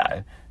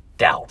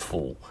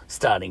 doubtful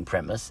starting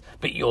premise,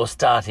 but you're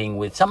starting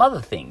with some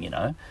other thing,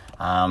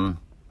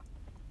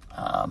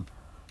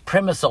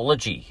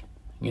 premisology,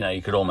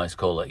 you could almost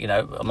call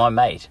it. My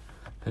mate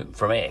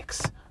from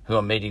X, who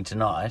I'm meeting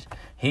tonight,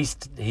 he's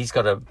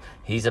a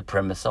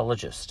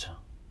premisologist.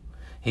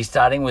 He's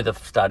starting with a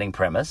starting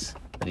premise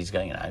that he's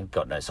going,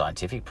 got no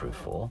scientific proof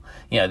for,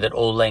 that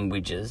all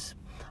languages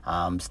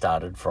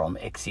started from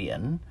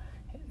Exian,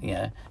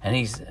 and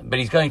he's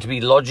going to be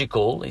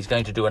logical. He's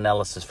going to do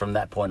analysis from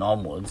that point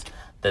onwards.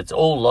 That's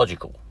all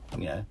logical,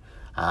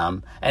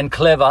 and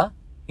clever.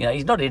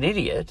 He's not an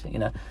idiot.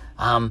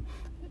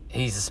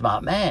 He's a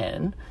smart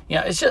man.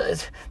 This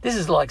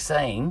is like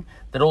saying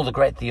that all the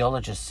great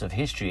theologists of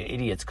history are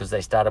idiots because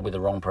they started with the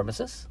wrong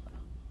premise.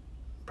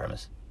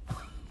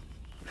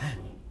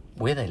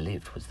 Where they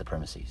lived was the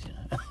premises,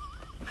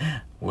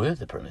 were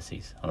the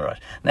premises. All right.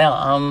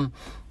 Now,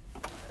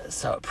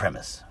 so a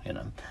premise,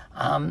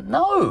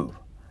 no,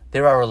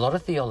 there are a lot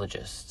of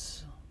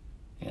theologists,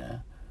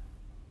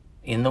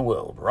 in the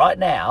world right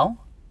now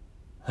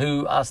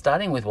who are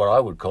starting with what I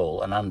would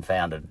call an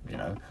unfounded,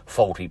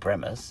 faulty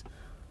premise,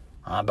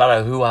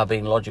 but who are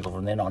being logical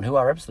from then on, who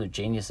are absolute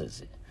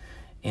geniuses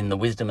in the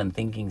wisdom and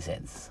thinking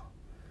sense.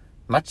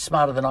 Much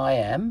smarter than I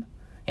am.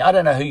 I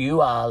don't know who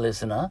you are,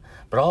 listener,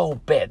 but I'll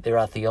bet there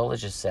are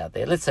theologists out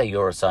there. Let's say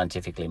you're a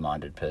scientifically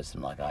minded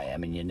person like I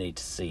am, and you need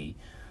to see,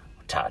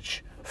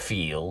 touch,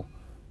 feel,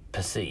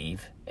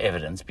 perceive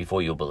evidence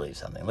before you'll believe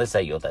something. Let's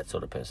say you're that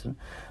sort of person.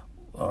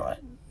 All right.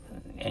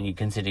 And you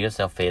consider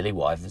yourself fairly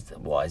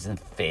wise and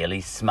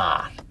fairly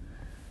smart.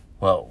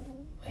 Well,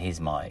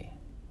 here's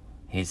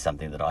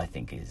something that I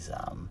think is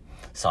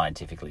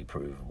scientifically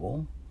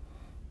provable.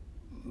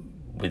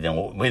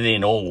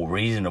 Within all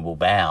reasonable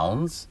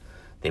bounds,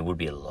 there would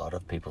be a lot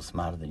of people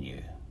smarter than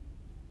you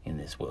in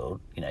this world.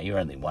 You're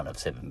only one of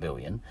 7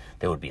 billion.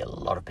 There would be a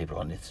lot of people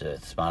on this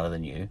earth smarter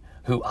than you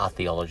who are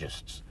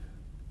theologists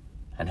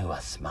and who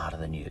are smarter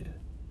than you.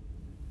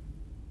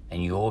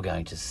 And you're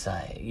going to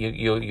say,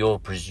 you're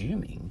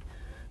presuming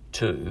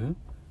to,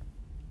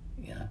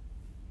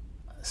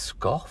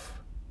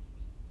 scoff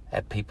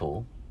at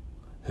people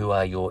who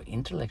are your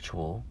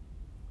intellectual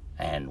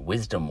and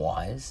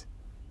wisdom-wise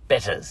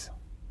betters.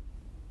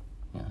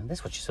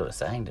 That's what you're sort of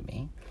saying to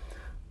me.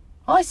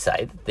 I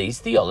say that these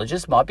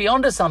theologists might be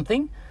onto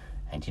something,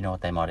 and you know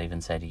what they might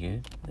even say to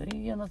you?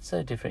 You're not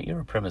so different, you're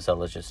a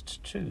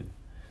premisologist too.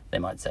 They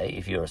might say,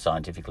 if you're a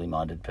scientifically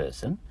minded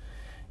person,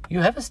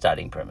 you have a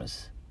starting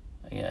premise,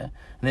 and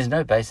there's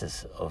no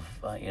basis of,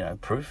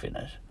 proof in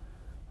it.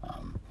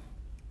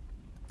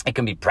 It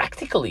can be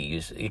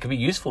it can be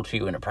useful to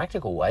you in a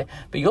practical way,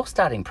 but your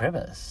starting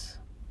premise,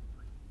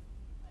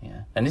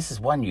 and this is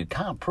one you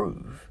can't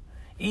prove,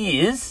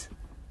 is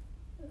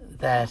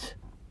that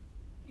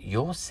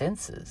your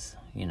senses,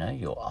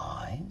 your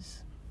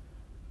eyes,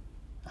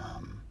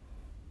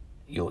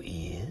 your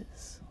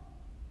ears,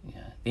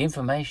 the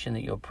information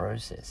that you're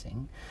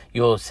processing,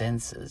 your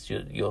senses,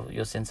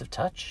 your sense of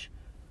touch,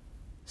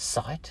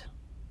 sight,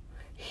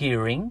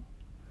 hearing,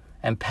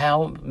 and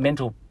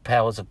mental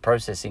powers of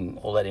processing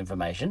all that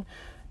information,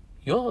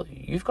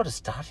 you've got a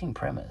starting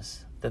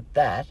premise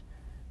that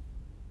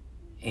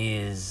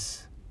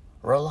is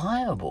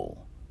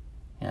reliable.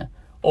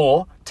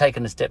 Or,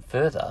 taken a step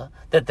further,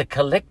 that the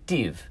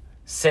collective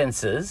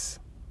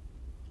senses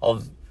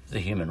of the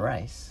human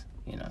race,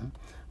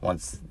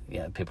 once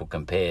people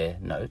compare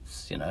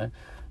notes,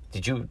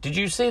 did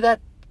you see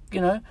that,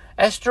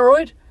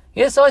 asteroid?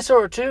 Yes, I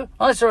saw it too.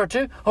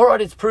 All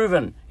right, it's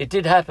proven. It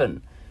did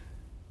happen.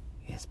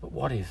 Yes, but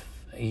what if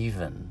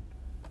even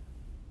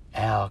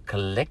our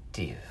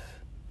collective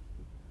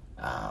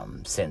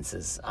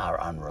senses are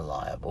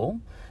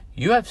unreliable?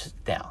 You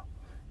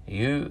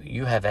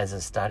have as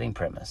a starting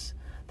premise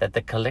that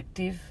the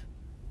collective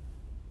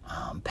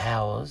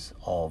powers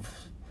of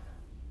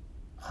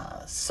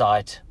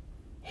sight,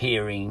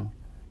 hearing,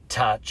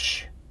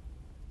 touch,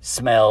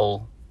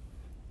 smell,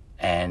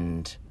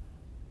 and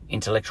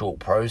intellectual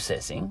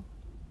processing,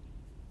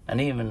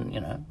 and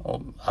even,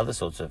 all other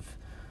sorts of,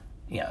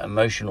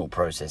 emotional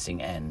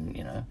processing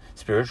and,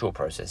 spiritual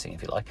processing,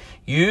 if you like,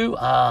 you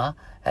have,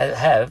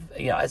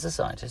 as a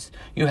scientist,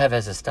 you have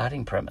as a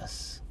starting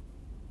premise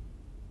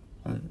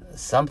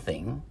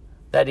something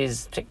that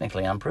is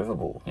technically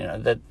unprovable,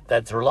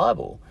 that's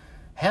reliable.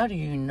 How do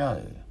you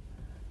know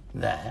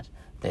that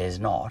there's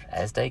not,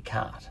 as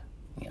Descartes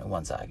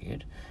once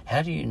argued,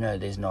 how do you know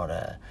there's not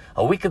a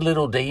wicked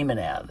little demon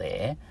out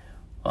there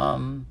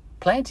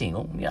planting,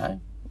 how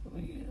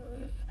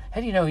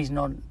do you know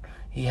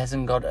he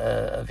hasn't got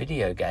a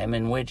video game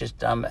and we're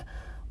just,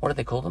 what do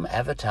they call them,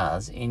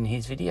 avatars in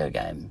his video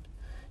game?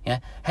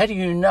 How do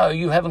you know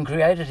you haven't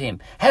created him?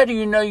 How do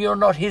you know you're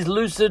not his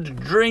lucid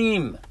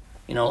dream?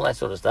 All that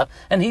sort of stuff.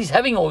 And he's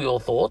having all your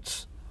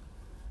thoughts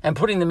and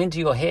putting them into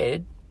your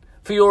head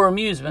for your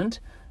amusement.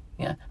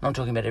 And I'm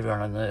talking about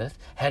everyone on earth.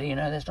 How do you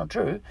know that's not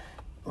true?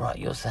 Right,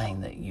 you're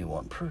saying that you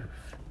want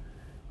proof.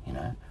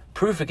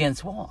 Proof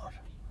against what?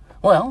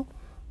 Well,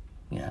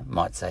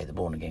 might say the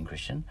born-again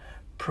Christian,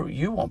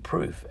 you want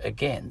proof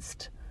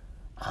against,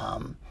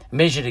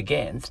 measured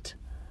against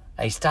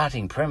a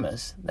starting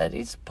premise that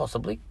is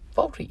possibly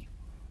faulty.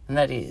 And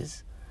that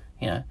is,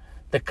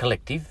 the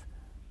collective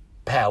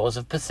powers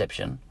of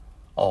perception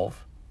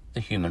of the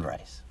human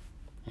race.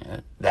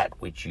 That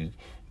which you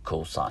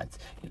call science.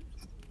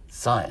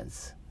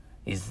 Science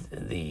is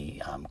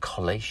the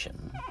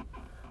collation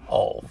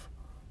of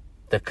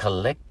the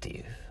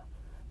collective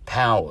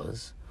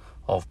powers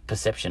of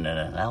perception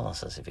and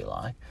analysis, if you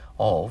like,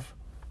 of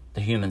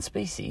the human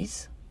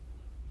species.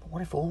 But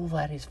what if all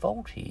that is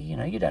faulty?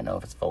 You don't know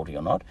if it's faulty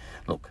or not.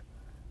 Look,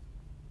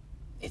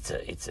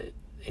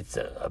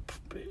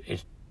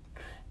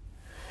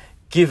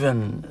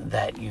 given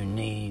that you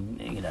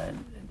need,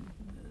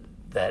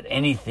 that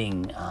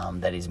anything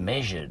that is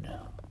measured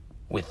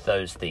with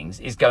those things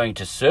is going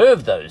to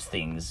serve those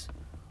things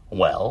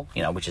well,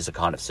 which is a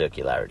kind of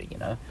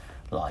circularity,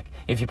 like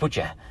if you put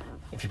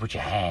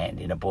your hand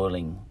in a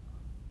boiling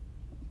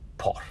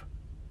pot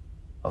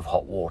of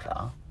hot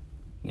water,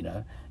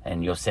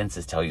 and your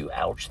senses tell you,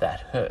 ouch,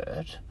 that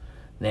hurt,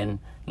 then,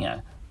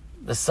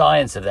 the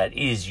science of that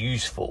is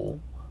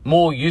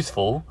more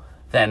useful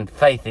than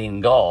faith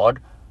in God.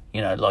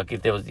 Like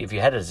if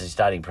you had it as a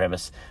starting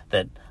premise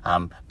that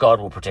God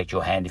will protect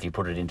your hand if you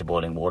put it into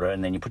boiling water,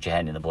 and then you put your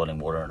hand in the boiling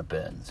water and it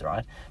burns,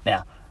 right?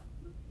 Now,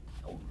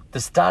 the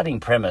starting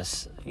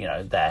premise,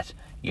 that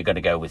you're going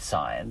to go with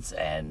science,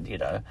 and,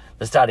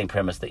 the starting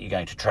premise that you're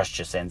going to trust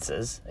your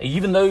senses,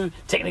 even though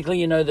technically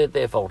you know that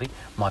they're faulty,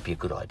 might be a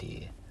good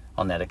idea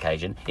on that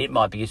occasion. It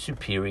might be a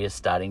superior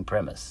starting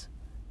premise,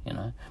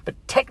 But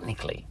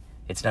technically,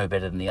 it's no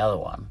better than the other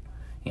one.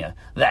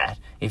 That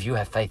if you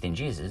have faith in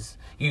Jesus,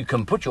 you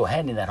can put your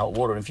hand in that hot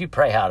water, and if you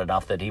pray hard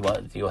enough that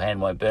your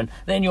hand won't burn,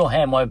 then your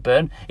hand won't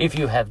burn if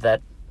you have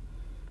that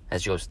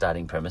as your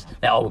starting premise.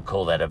 Now, I would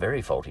call that a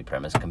very faulty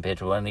premise compared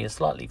to only a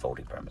slightly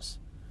faulty premise.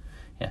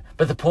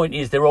 But the point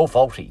is, they're all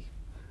faulty,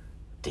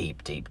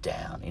 deep, deep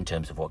down, in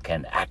terms of what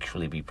can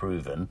actually be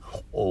proven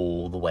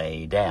all the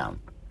way down.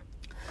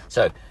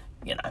 So,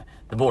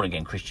 the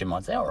born-again Christian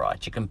might say, all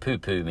right, you can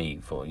poo-poo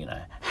me for,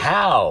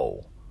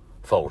 how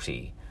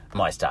faulty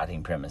my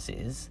starting premise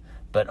is,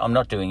 but I'm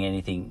not doing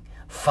anything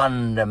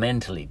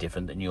fundamentally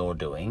different than you're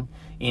doing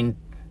in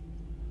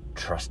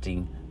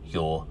trusting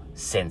your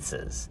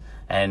senses.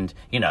 And,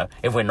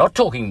 if we're not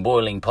talking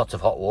boiling pots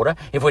of hot water,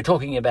 if we're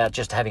talking about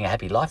just having a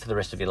happy life for the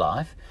rest of your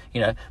life,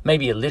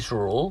 maybe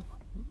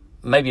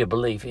a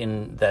belief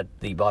in that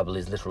the Bible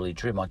is literally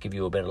true might give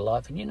you a better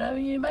life. And,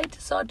 you may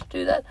decide to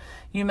do that.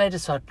 You may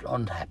decide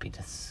on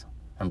happiness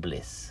and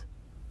bliss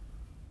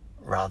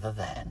rather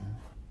than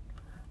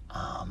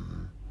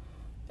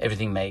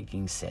everything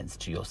making sense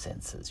to your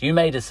senses. You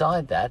may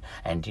decide that,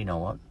 and you know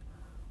what?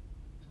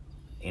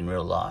 In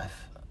real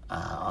life,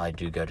 I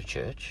do go to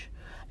church,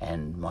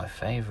 and my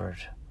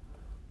favourite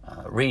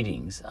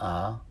readings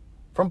are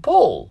from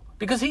Paul,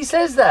 because he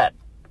says that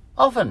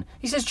often.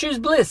 He says, choose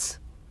bliss.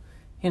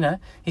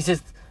 He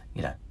says,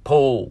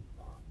 Paul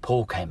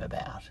came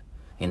about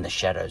in the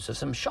shadows of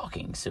some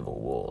shocking civil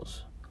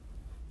wars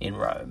in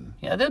Rome.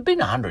 There have been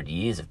 100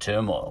 years of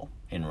turmoil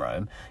in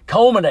Rome,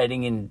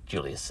 culminating in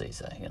Julius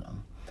Caesar,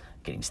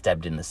 getting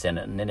stabbed in the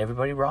Senate, and then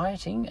everybody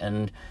rioting,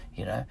 and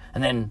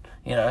then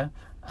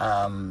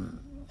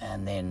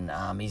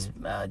he's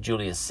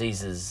Julius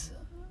Caesar's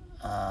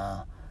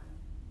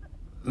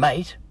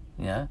mate,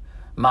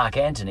 Mark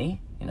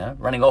Antony,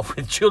 running off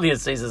with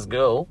Julius Caesar's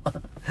girl,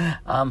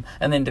 and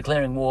then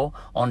declaring war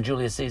on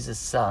Julius Caesar's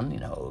son,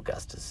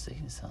 Augustus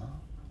Caesar,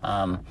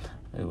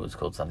 who was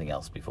called something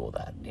else before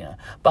that,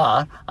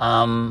 but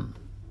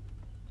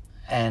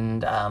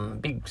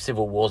big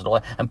civil wars and all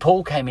that. And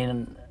Paul came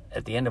in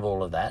at the end of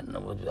all of that, and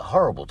it was a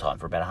horrible time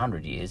for about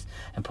 100 years,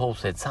 and Paul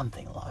said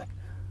something like,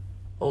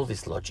 all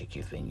this logic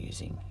you've been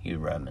using, you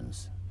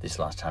Romans, this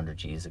last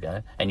 100 years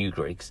ago, and you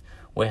Greeks,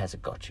 where has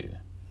it got you?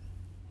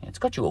 It's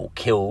got you all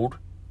killed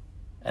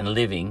and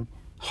living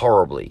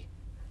horribly.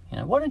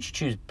 Why don't you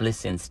choose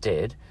bliss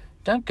instead?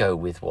 Don't go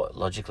with what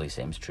logically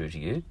seems true to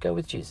you. Go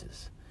with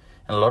Jesus.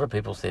 And a lot of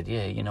people said,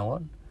 yeah, you know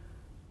what?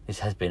 This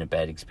has been a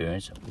bad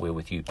experience. We're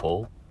with you,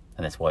 Paul,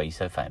 and that's why you're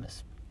so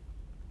famous.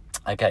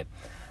 Okay.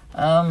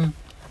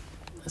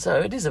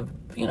 So it is a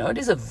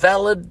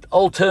valid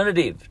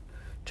alternative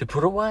to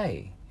put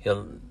away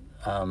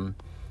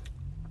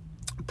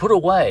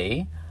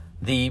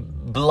the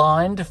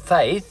blind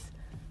faith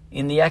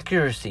in the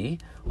accuracy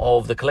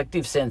of the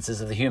collective senses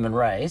of the human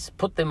race,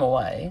 put them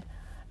away,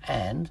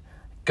 and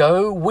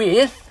go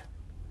with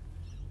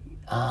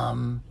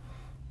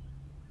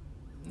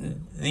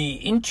the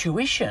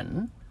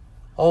intuition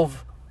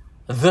of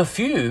the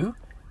few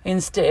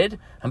instead.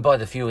 And by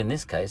the few in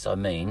this case, I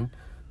mean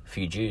a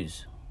few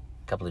Jews,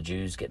 a couple of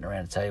Jews getting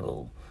around a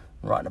table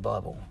writing a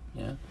Bible,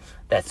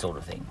 that sort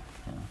of thing.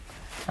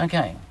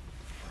 Okay,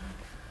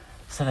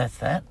 so that's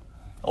that.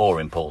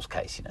 Or in Paul's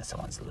case,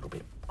 someone's a little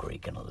bit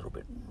Greek and a little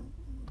bit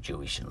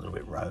Jewish and a little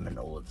bit Roman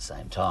all at the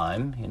same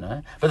time,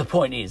 But the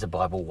point is, the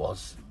Bible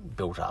was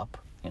built up,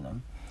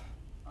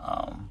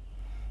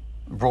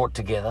 brought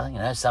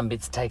together, some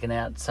bits taken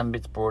out, some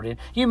bits brought in.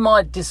 You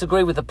might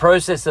disagree with the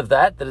process of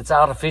that it's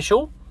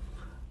artificial.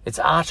 It's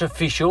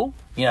artificial,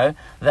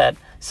 that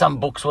some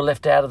books were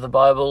left out of the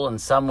Bible and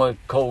some were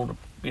called,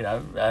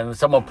 and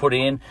some were put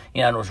in,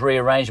 and it was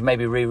rearranged,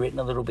 maybe rewritten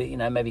a little bit,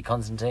 maybe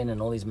Constantine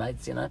and all his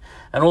mates, and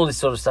all this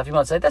sort of stuff. You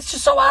might say, that's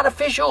just so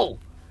artificial.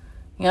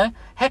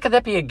 How could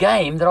that be a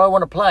game that I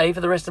want to play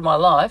for the rest of my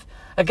life?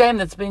 A game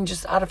that's been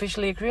just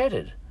artificially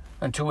created.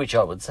 And to which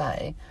I would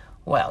say,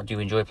 well, do you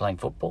enjoy playing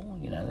football?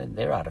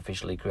 They're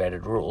artificially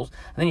created rules.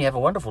 And then you have a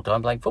wonderful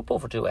time playing football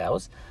for 2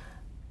 hours.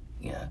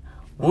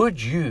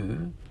 Would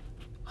you,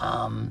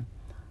 are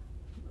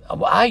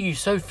you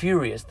so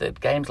furious that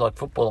games like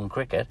football and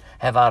cricket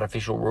have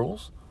artificial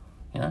rules?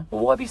 Well,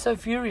 why be so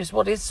furious?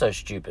 What is so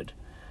stupid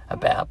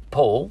about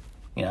Paul,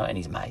 and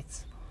his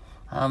mates?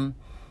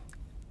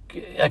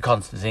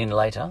 Constantine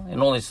later,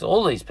 and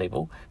all these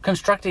people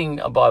constructing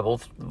a Bible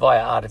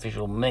via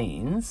artificial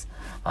means.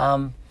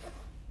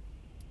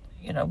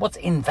 What's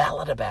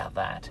invalid about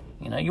that?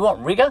 You want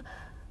rigor?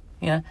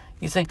 You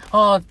think,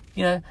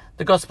 the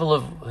Gospel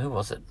of, who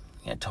was it?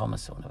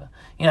 Thomas or whatever.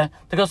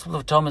 The Gospel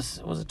of Thomas,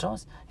 was it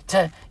Thomas?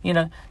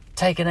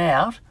 Taken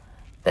out,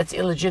 that's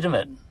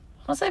illegitimate.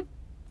 I say,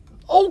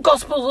 all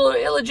Gospels are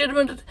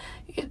illegitimate.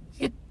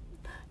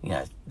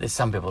 There's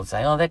some people that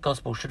say, that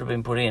Gospel should have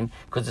been put in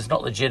because it's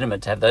not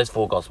legitimate to have those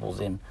 4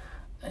 Gospels in.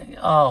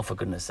 Oh, for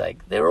goodness sake.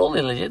 They're all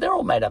illegitimate. They're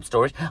all made-up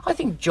stories. I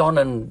think John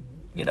and,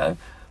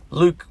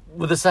 Luke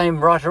were the same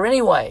writer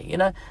anyway,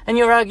 and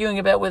you're arguing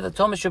about whether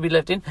Thomas should be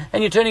left in,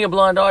 and you're turning a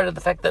blind eye to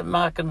the fact that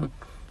Mark and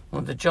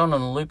the John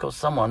and Luke or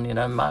someone,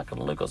 Mark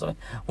and Luke or something,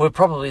 were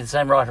probably the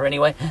same writer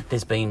anyway.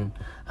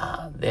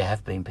 There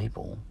have been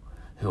people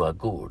who are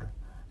good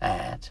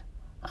at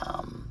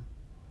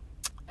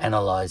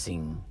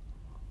analysing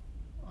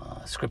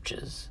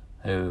scriptures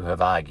who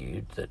have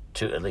argued that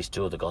at least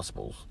 2 of the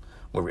Gospels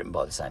were written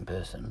by the same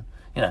person.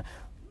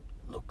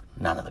 Look,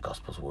 none of the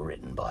Gospels were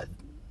written by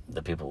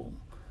the people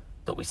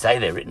that we say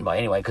they're written by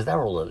anyway, because they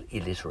were all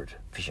illiterate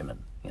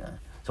fishermen,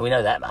 So we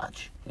know that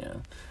much,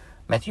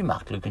 Matthew,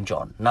 Mark, Luke and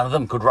John, none of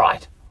them could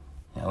write.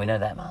 We know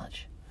that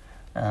much.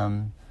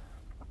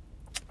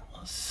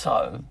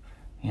 So,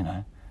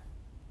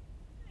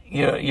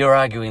 you're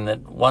arguing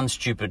that one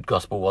stupid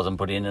gospel wasn't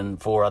put in and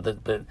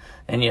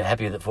and you're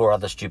happy that 4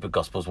 other stupid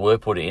gospels were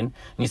put in, and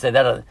you say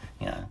that,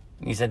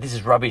 you say this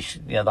is rubbish,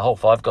 the whole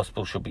 5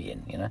 gospels should be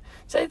in,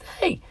 Say,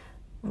 hey, it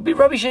would be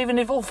rubbish even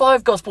if all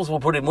 5 gospels were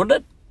put in,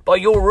 wouldn't it? By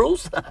your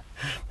rules?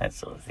 That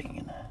sort of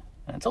thing,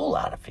 And it's all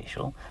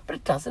artificial, but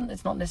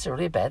it's not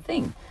necessarily a bad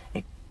thing.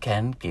 It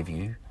can give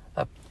you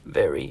a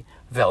very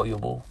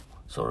valuable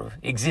sort of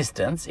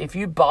existence if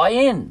you buy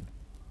in,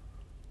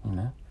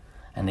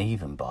 and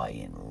even buy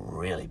in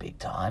really big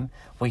time.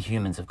 We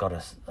humans have got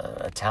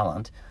a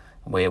talent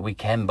where we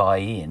can buy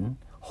in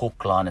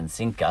hook, line and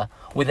sinker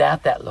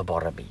without that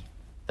lobotomy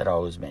that I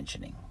was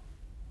mentioning.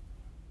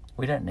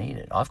 We don't need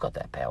it. I've got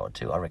that power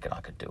too. I reckon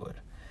I could do it.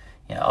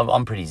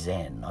 I'm pretty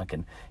zen. I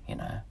can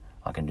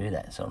do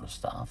that sort of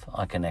stuff.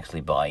 I can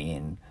actually buy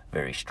in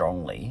very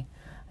strongly,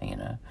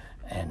 and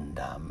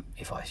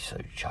if I so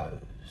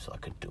chose, I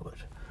could do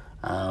it.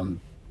 I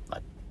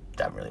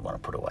don't really want to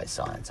put away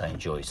science. I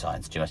enjoy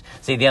science too much.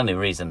 See, the only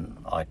reason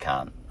I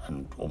can't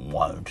and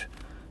won't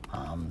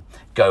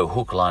go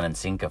hook, line and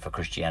sinker for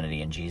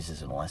Christianity and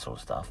Jesus and all that sort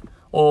of stuff,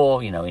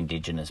 or,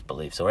 indigenous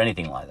beliefs or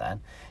anything like that,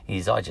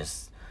 is I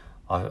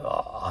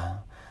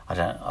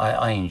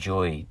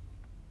enjoy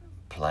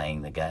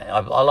playing the game.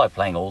 I like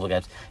playing all the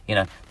games.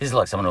 This is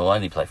like someone who will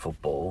only play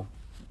football.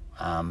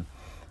 I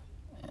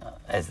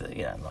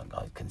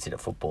consider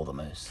football the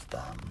most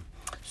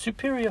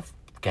superior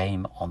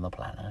game on the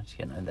planet.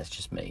 That's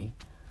just me.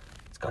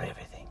 It's got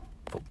everything.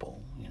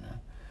 Football.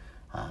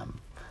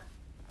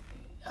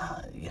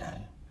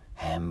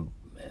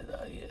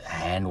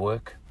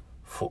 Handwork,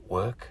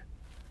 footwork,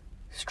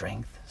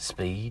 strength,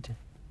 speed.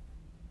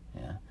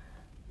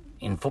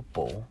 In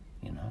football,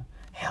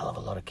 hell of a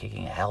lot of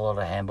kicking, a hell of a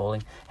lot of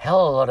handballing,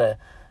 hell of a lot of,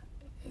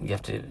 you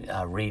have to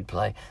read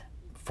play.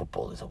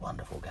 Football is a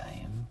wonderful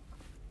game.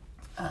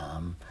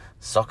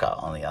 Soccer,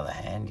 on the other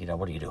hand,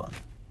 what are you doing?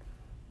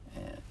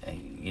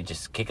 You're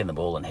just kicking the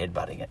ball and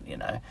headbutting it,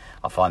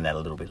 I find that a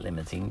little bit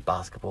limiting.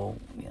 Basketball,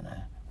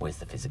 where's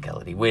the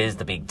physicality? Where's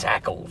the big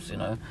tackles,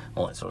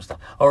 all that sort of stuff.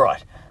 All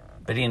right.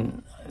 But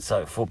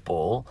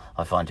football,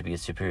 I find to be a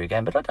superior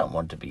game, but I don't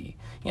want to be,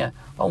 I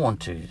want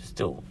to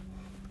still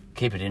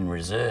keep it in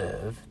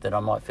reserve that I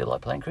might feel like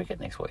playing cricket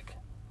next week.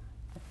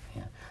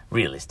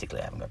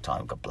 Realistically, I haven't got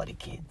time. I've got bloody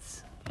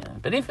kids.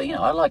 But if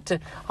I like to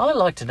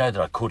know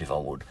that I could if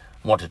I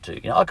wanted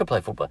to. I could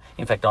play football.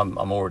 In fact, I'm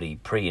already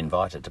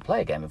pre-invited to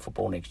play a game of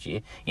football next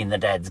year in the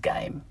dad's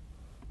game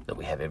that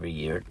we have every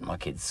year at my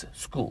kids'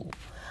 school.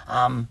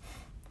 And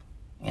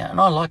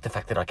I like the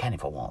fact that I can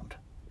if I want,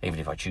 even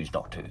if I choose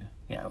not to.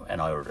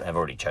 And I have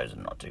already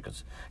chosen not to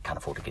because I can't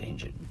afford to get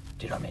injured.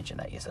 Did I mention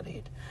that? Yes, I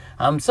did.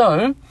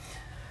 So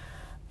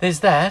there's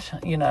that,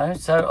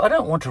 So I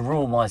don't want to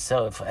rule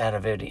myself out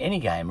of any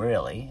game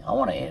really. I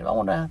want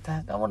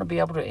to be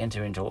able to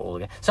enter into all the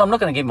games. So I'm not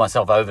going to give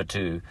myself over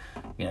to,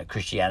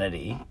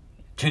 Christianity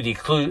to the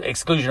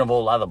exclusion of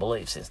all other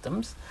belief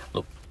systems.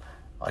 Look,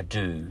 I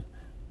do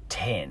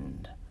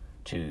tend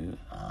to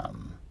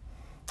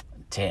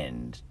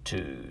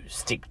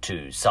stick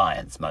to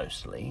science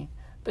mostly,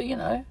 but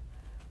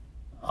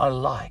I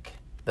like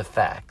the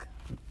fact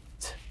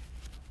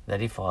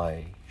that if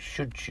I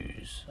should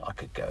choose, I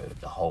could go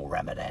the whole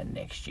Ramadan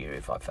next year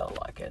if I felt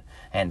like it,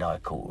 and I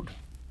could,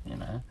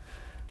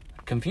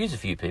 confuse a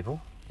few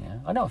people.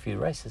 I know a few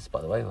racists,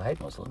 by the way, who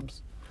hate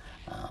Muslims,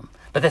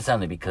 but that's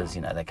only because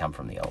they come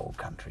from the old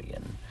country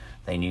and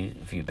they knew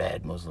a few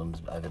bad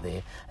Muslims over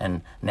there,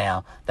 and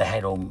now they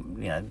hate all.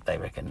 They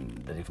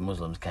reckon that if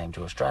Muslims came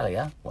to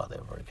Australia, well, they've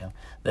already come,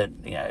 that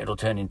it'll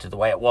turn into the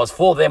way it was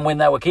for them when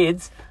they were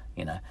kids,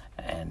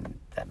 and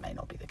that may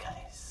not be the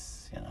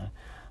case,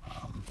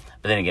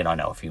 But then again, I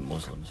know a few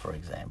Muslims, for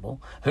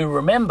example, who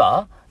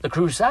remember the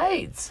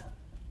Crusades.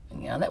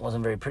 That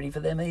wasn't very pretty for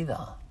them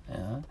either.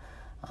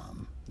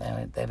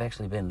 They've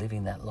actually been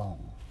living that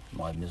long,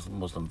 my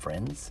Muslim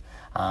friends.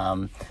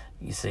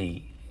 You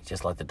see,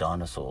 just like the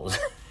dinosaurs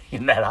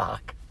in that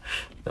ark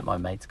that my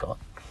mate's got,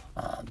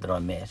 that I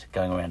met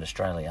going around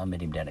Australia. I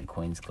met him down at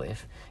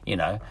Queenscliff. You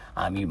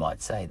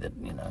might say that,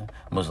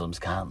 Muslims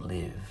can't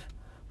live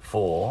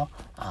for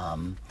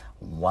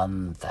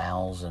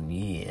 1,000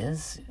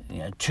 years,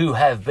 to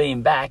have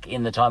been back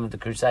in the time of the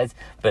Crusades,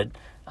 but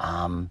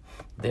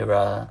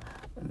there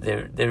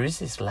is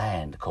this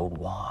land called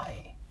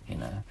Y,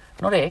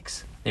 not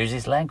X. There is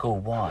this land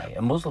called Y,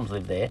 and Muslims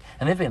live there,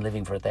 and they've been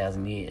living for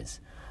 1,000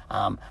 years.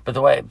 But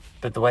the way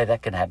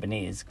that can happen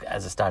is,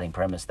 as a starting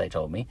premise, they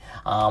told me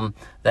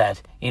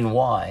that in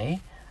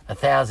Y,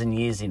 1,000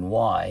 years in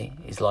Y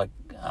is like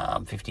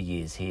 50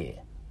 years here.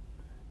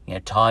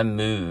 Time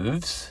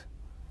moves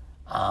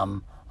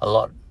a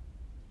lot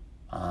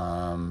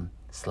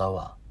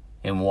slower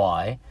in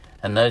Y,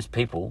 and those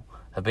people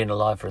have been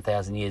alive for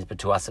 1,000 years, but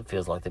to us it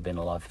feels like they've been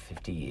alive for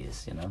 50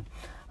 years,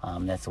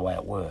 That's the way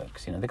it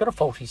works. They've got a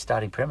faulty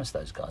starting premise,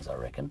 those guys, I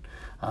reckon.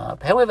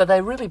 However,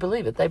 they really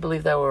believe it. They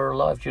believe they were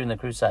alive during the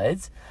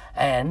Crusades,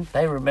 and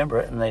they remember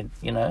it, and they,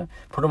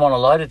 put them on a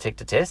lie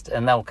detector test,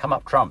 and they'll come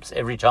up trumps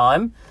every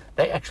time.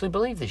 They actually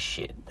believe this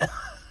shit.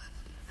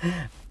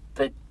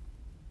 But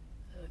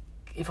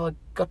if I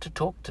got to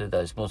talk to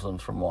those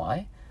Muslims from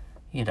Y,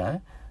 you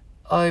know,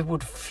 I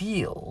would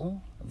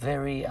feel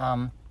very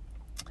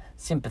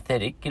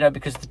sympathetic, you know,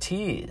 because the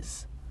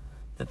tears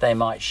that they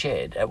might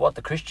shed at what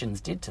the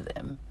Christians did to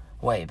them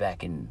way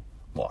back in,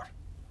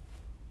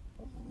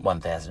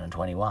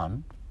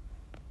 1021?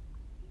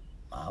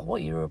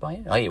 What year am I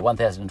in? Oh, yeah,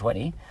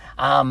 1020.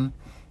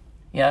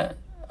 You know,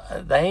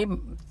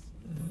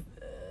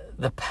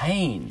 the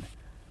pain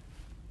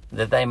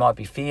that they might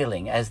be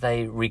feeling as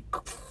they,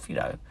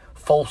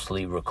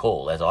 falsely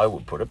recall, as I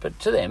would put it, but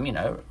to them, you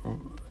know,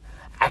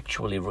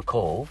 actually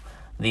recall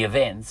the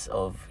events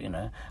of, you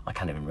know, I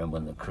can't even remember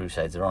when the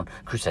Crusades are on.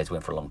 Crusades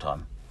went for a long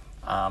time.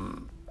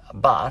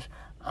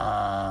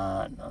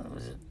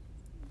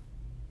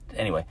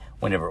 Anyway,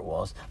 whenever it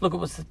was. Look, it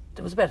was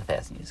about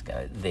 1,000 years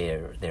ago,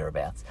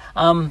 thereabouts.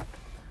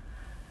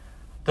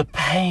 The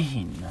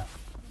pain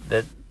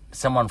that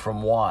someone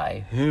from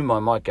Y, whom I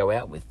might go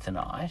out with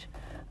tonight,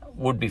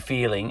 would be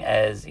feeling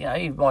as, you know,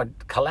 he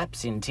might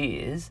collapse in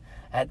tears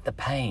at the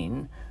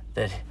pain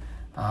that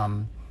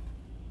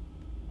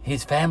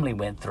his family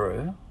went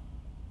through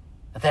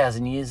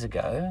 1,000 years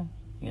ago,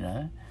 you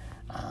know.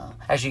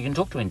 Actually, you can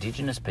talk to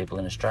Indigenous people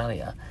in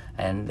Australia,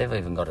 and they've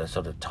even got a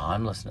sort of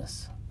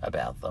timelessness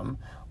about them,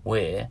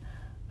 where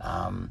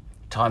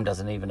time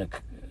doesn't even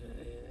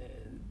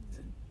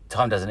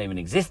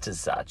exist as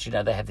such. You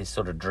know, they have this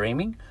sort of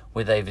dreaming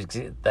where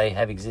they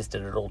have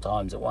existed at all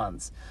times at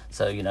once.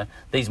 So, you know,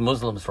 these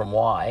Muslims from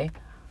Y,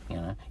 you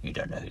know, you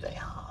don't know who they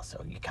are,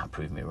 so you can't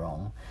prove me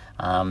wrong.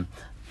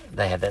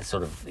 They have that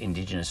sort of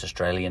Indigenous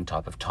Australian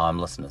type of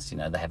timelessness. You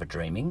know, they have a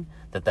dreaming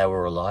that they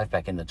were alive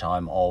back in the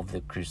time of the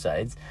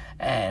Crusades,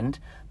 and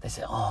they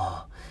say,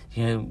 oh,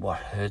 you know what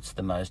hurts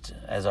the most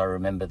as I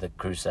remember the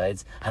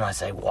Crusades? And I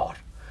say, what?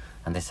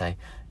 And they say,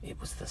 it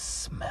was the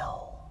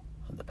smell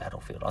of the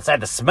battlefield. I say,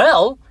 the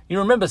smell? You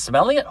remember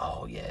smelling it?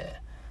 Oh, yeah.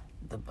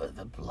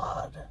 The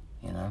blood,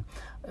 you know,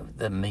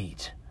 the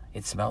meat.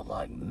 It smelled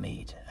like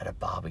meat at a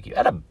barbecue.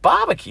 At a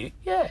barbecue?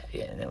 Yeah,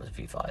 there was a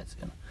few fires,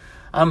 you know.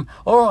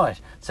 All right,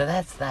 so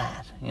that's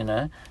that, you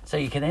know. So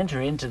you can enter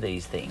into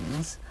these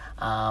things,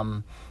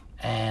 and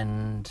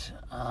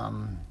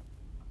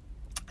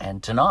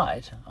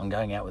tonight I'm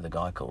going out with a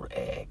guy called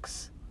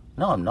X.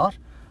 No, I'm not.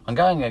 I'm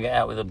going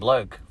out with a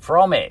bloke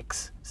from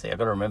X. See, I've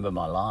got to remember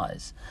my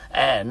lies.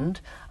 And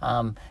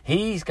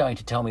he's going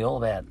to tell me all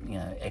about, you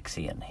know,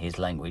 Exian, his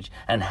language,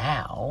 and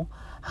how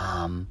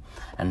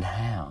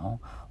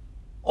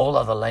all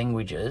other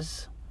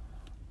languages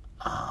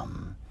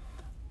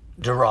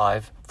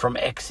derive from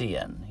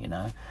Exian, you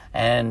know.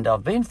 And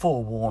I've been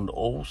forewarned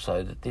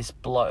also that this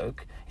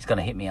bloke is going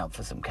to hit me up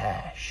for some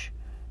cash,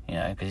 you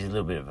know, because he's a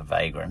little bit of a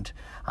vagrant.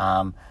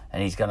 And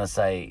he's going to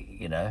say,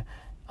 you know,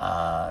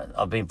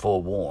 I've been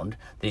forewarned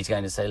that he's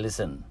going to say,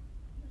 listen,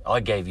 I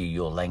gave you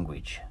your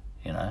language,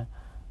 you know.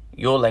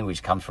 Your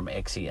language comes from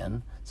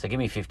Exian, so give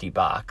me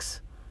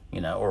 $50,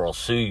 you know, or I'll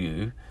sue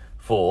you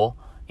for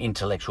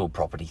intellectual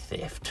property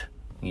theft,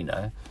 you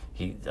know.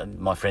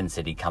 My friend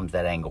said he comes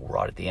that angle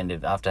right at the end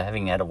of, after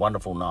having had a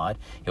wonderful night,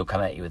 he'll come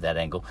at you with that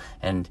angle.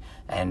 And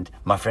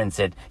my friend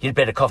said, you'd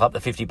better cough up the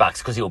 $50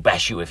 because he'll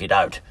bash you if you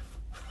don't.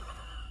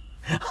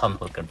 I'm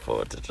looking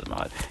forward to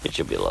tonight. It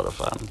should be a lot of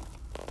fun.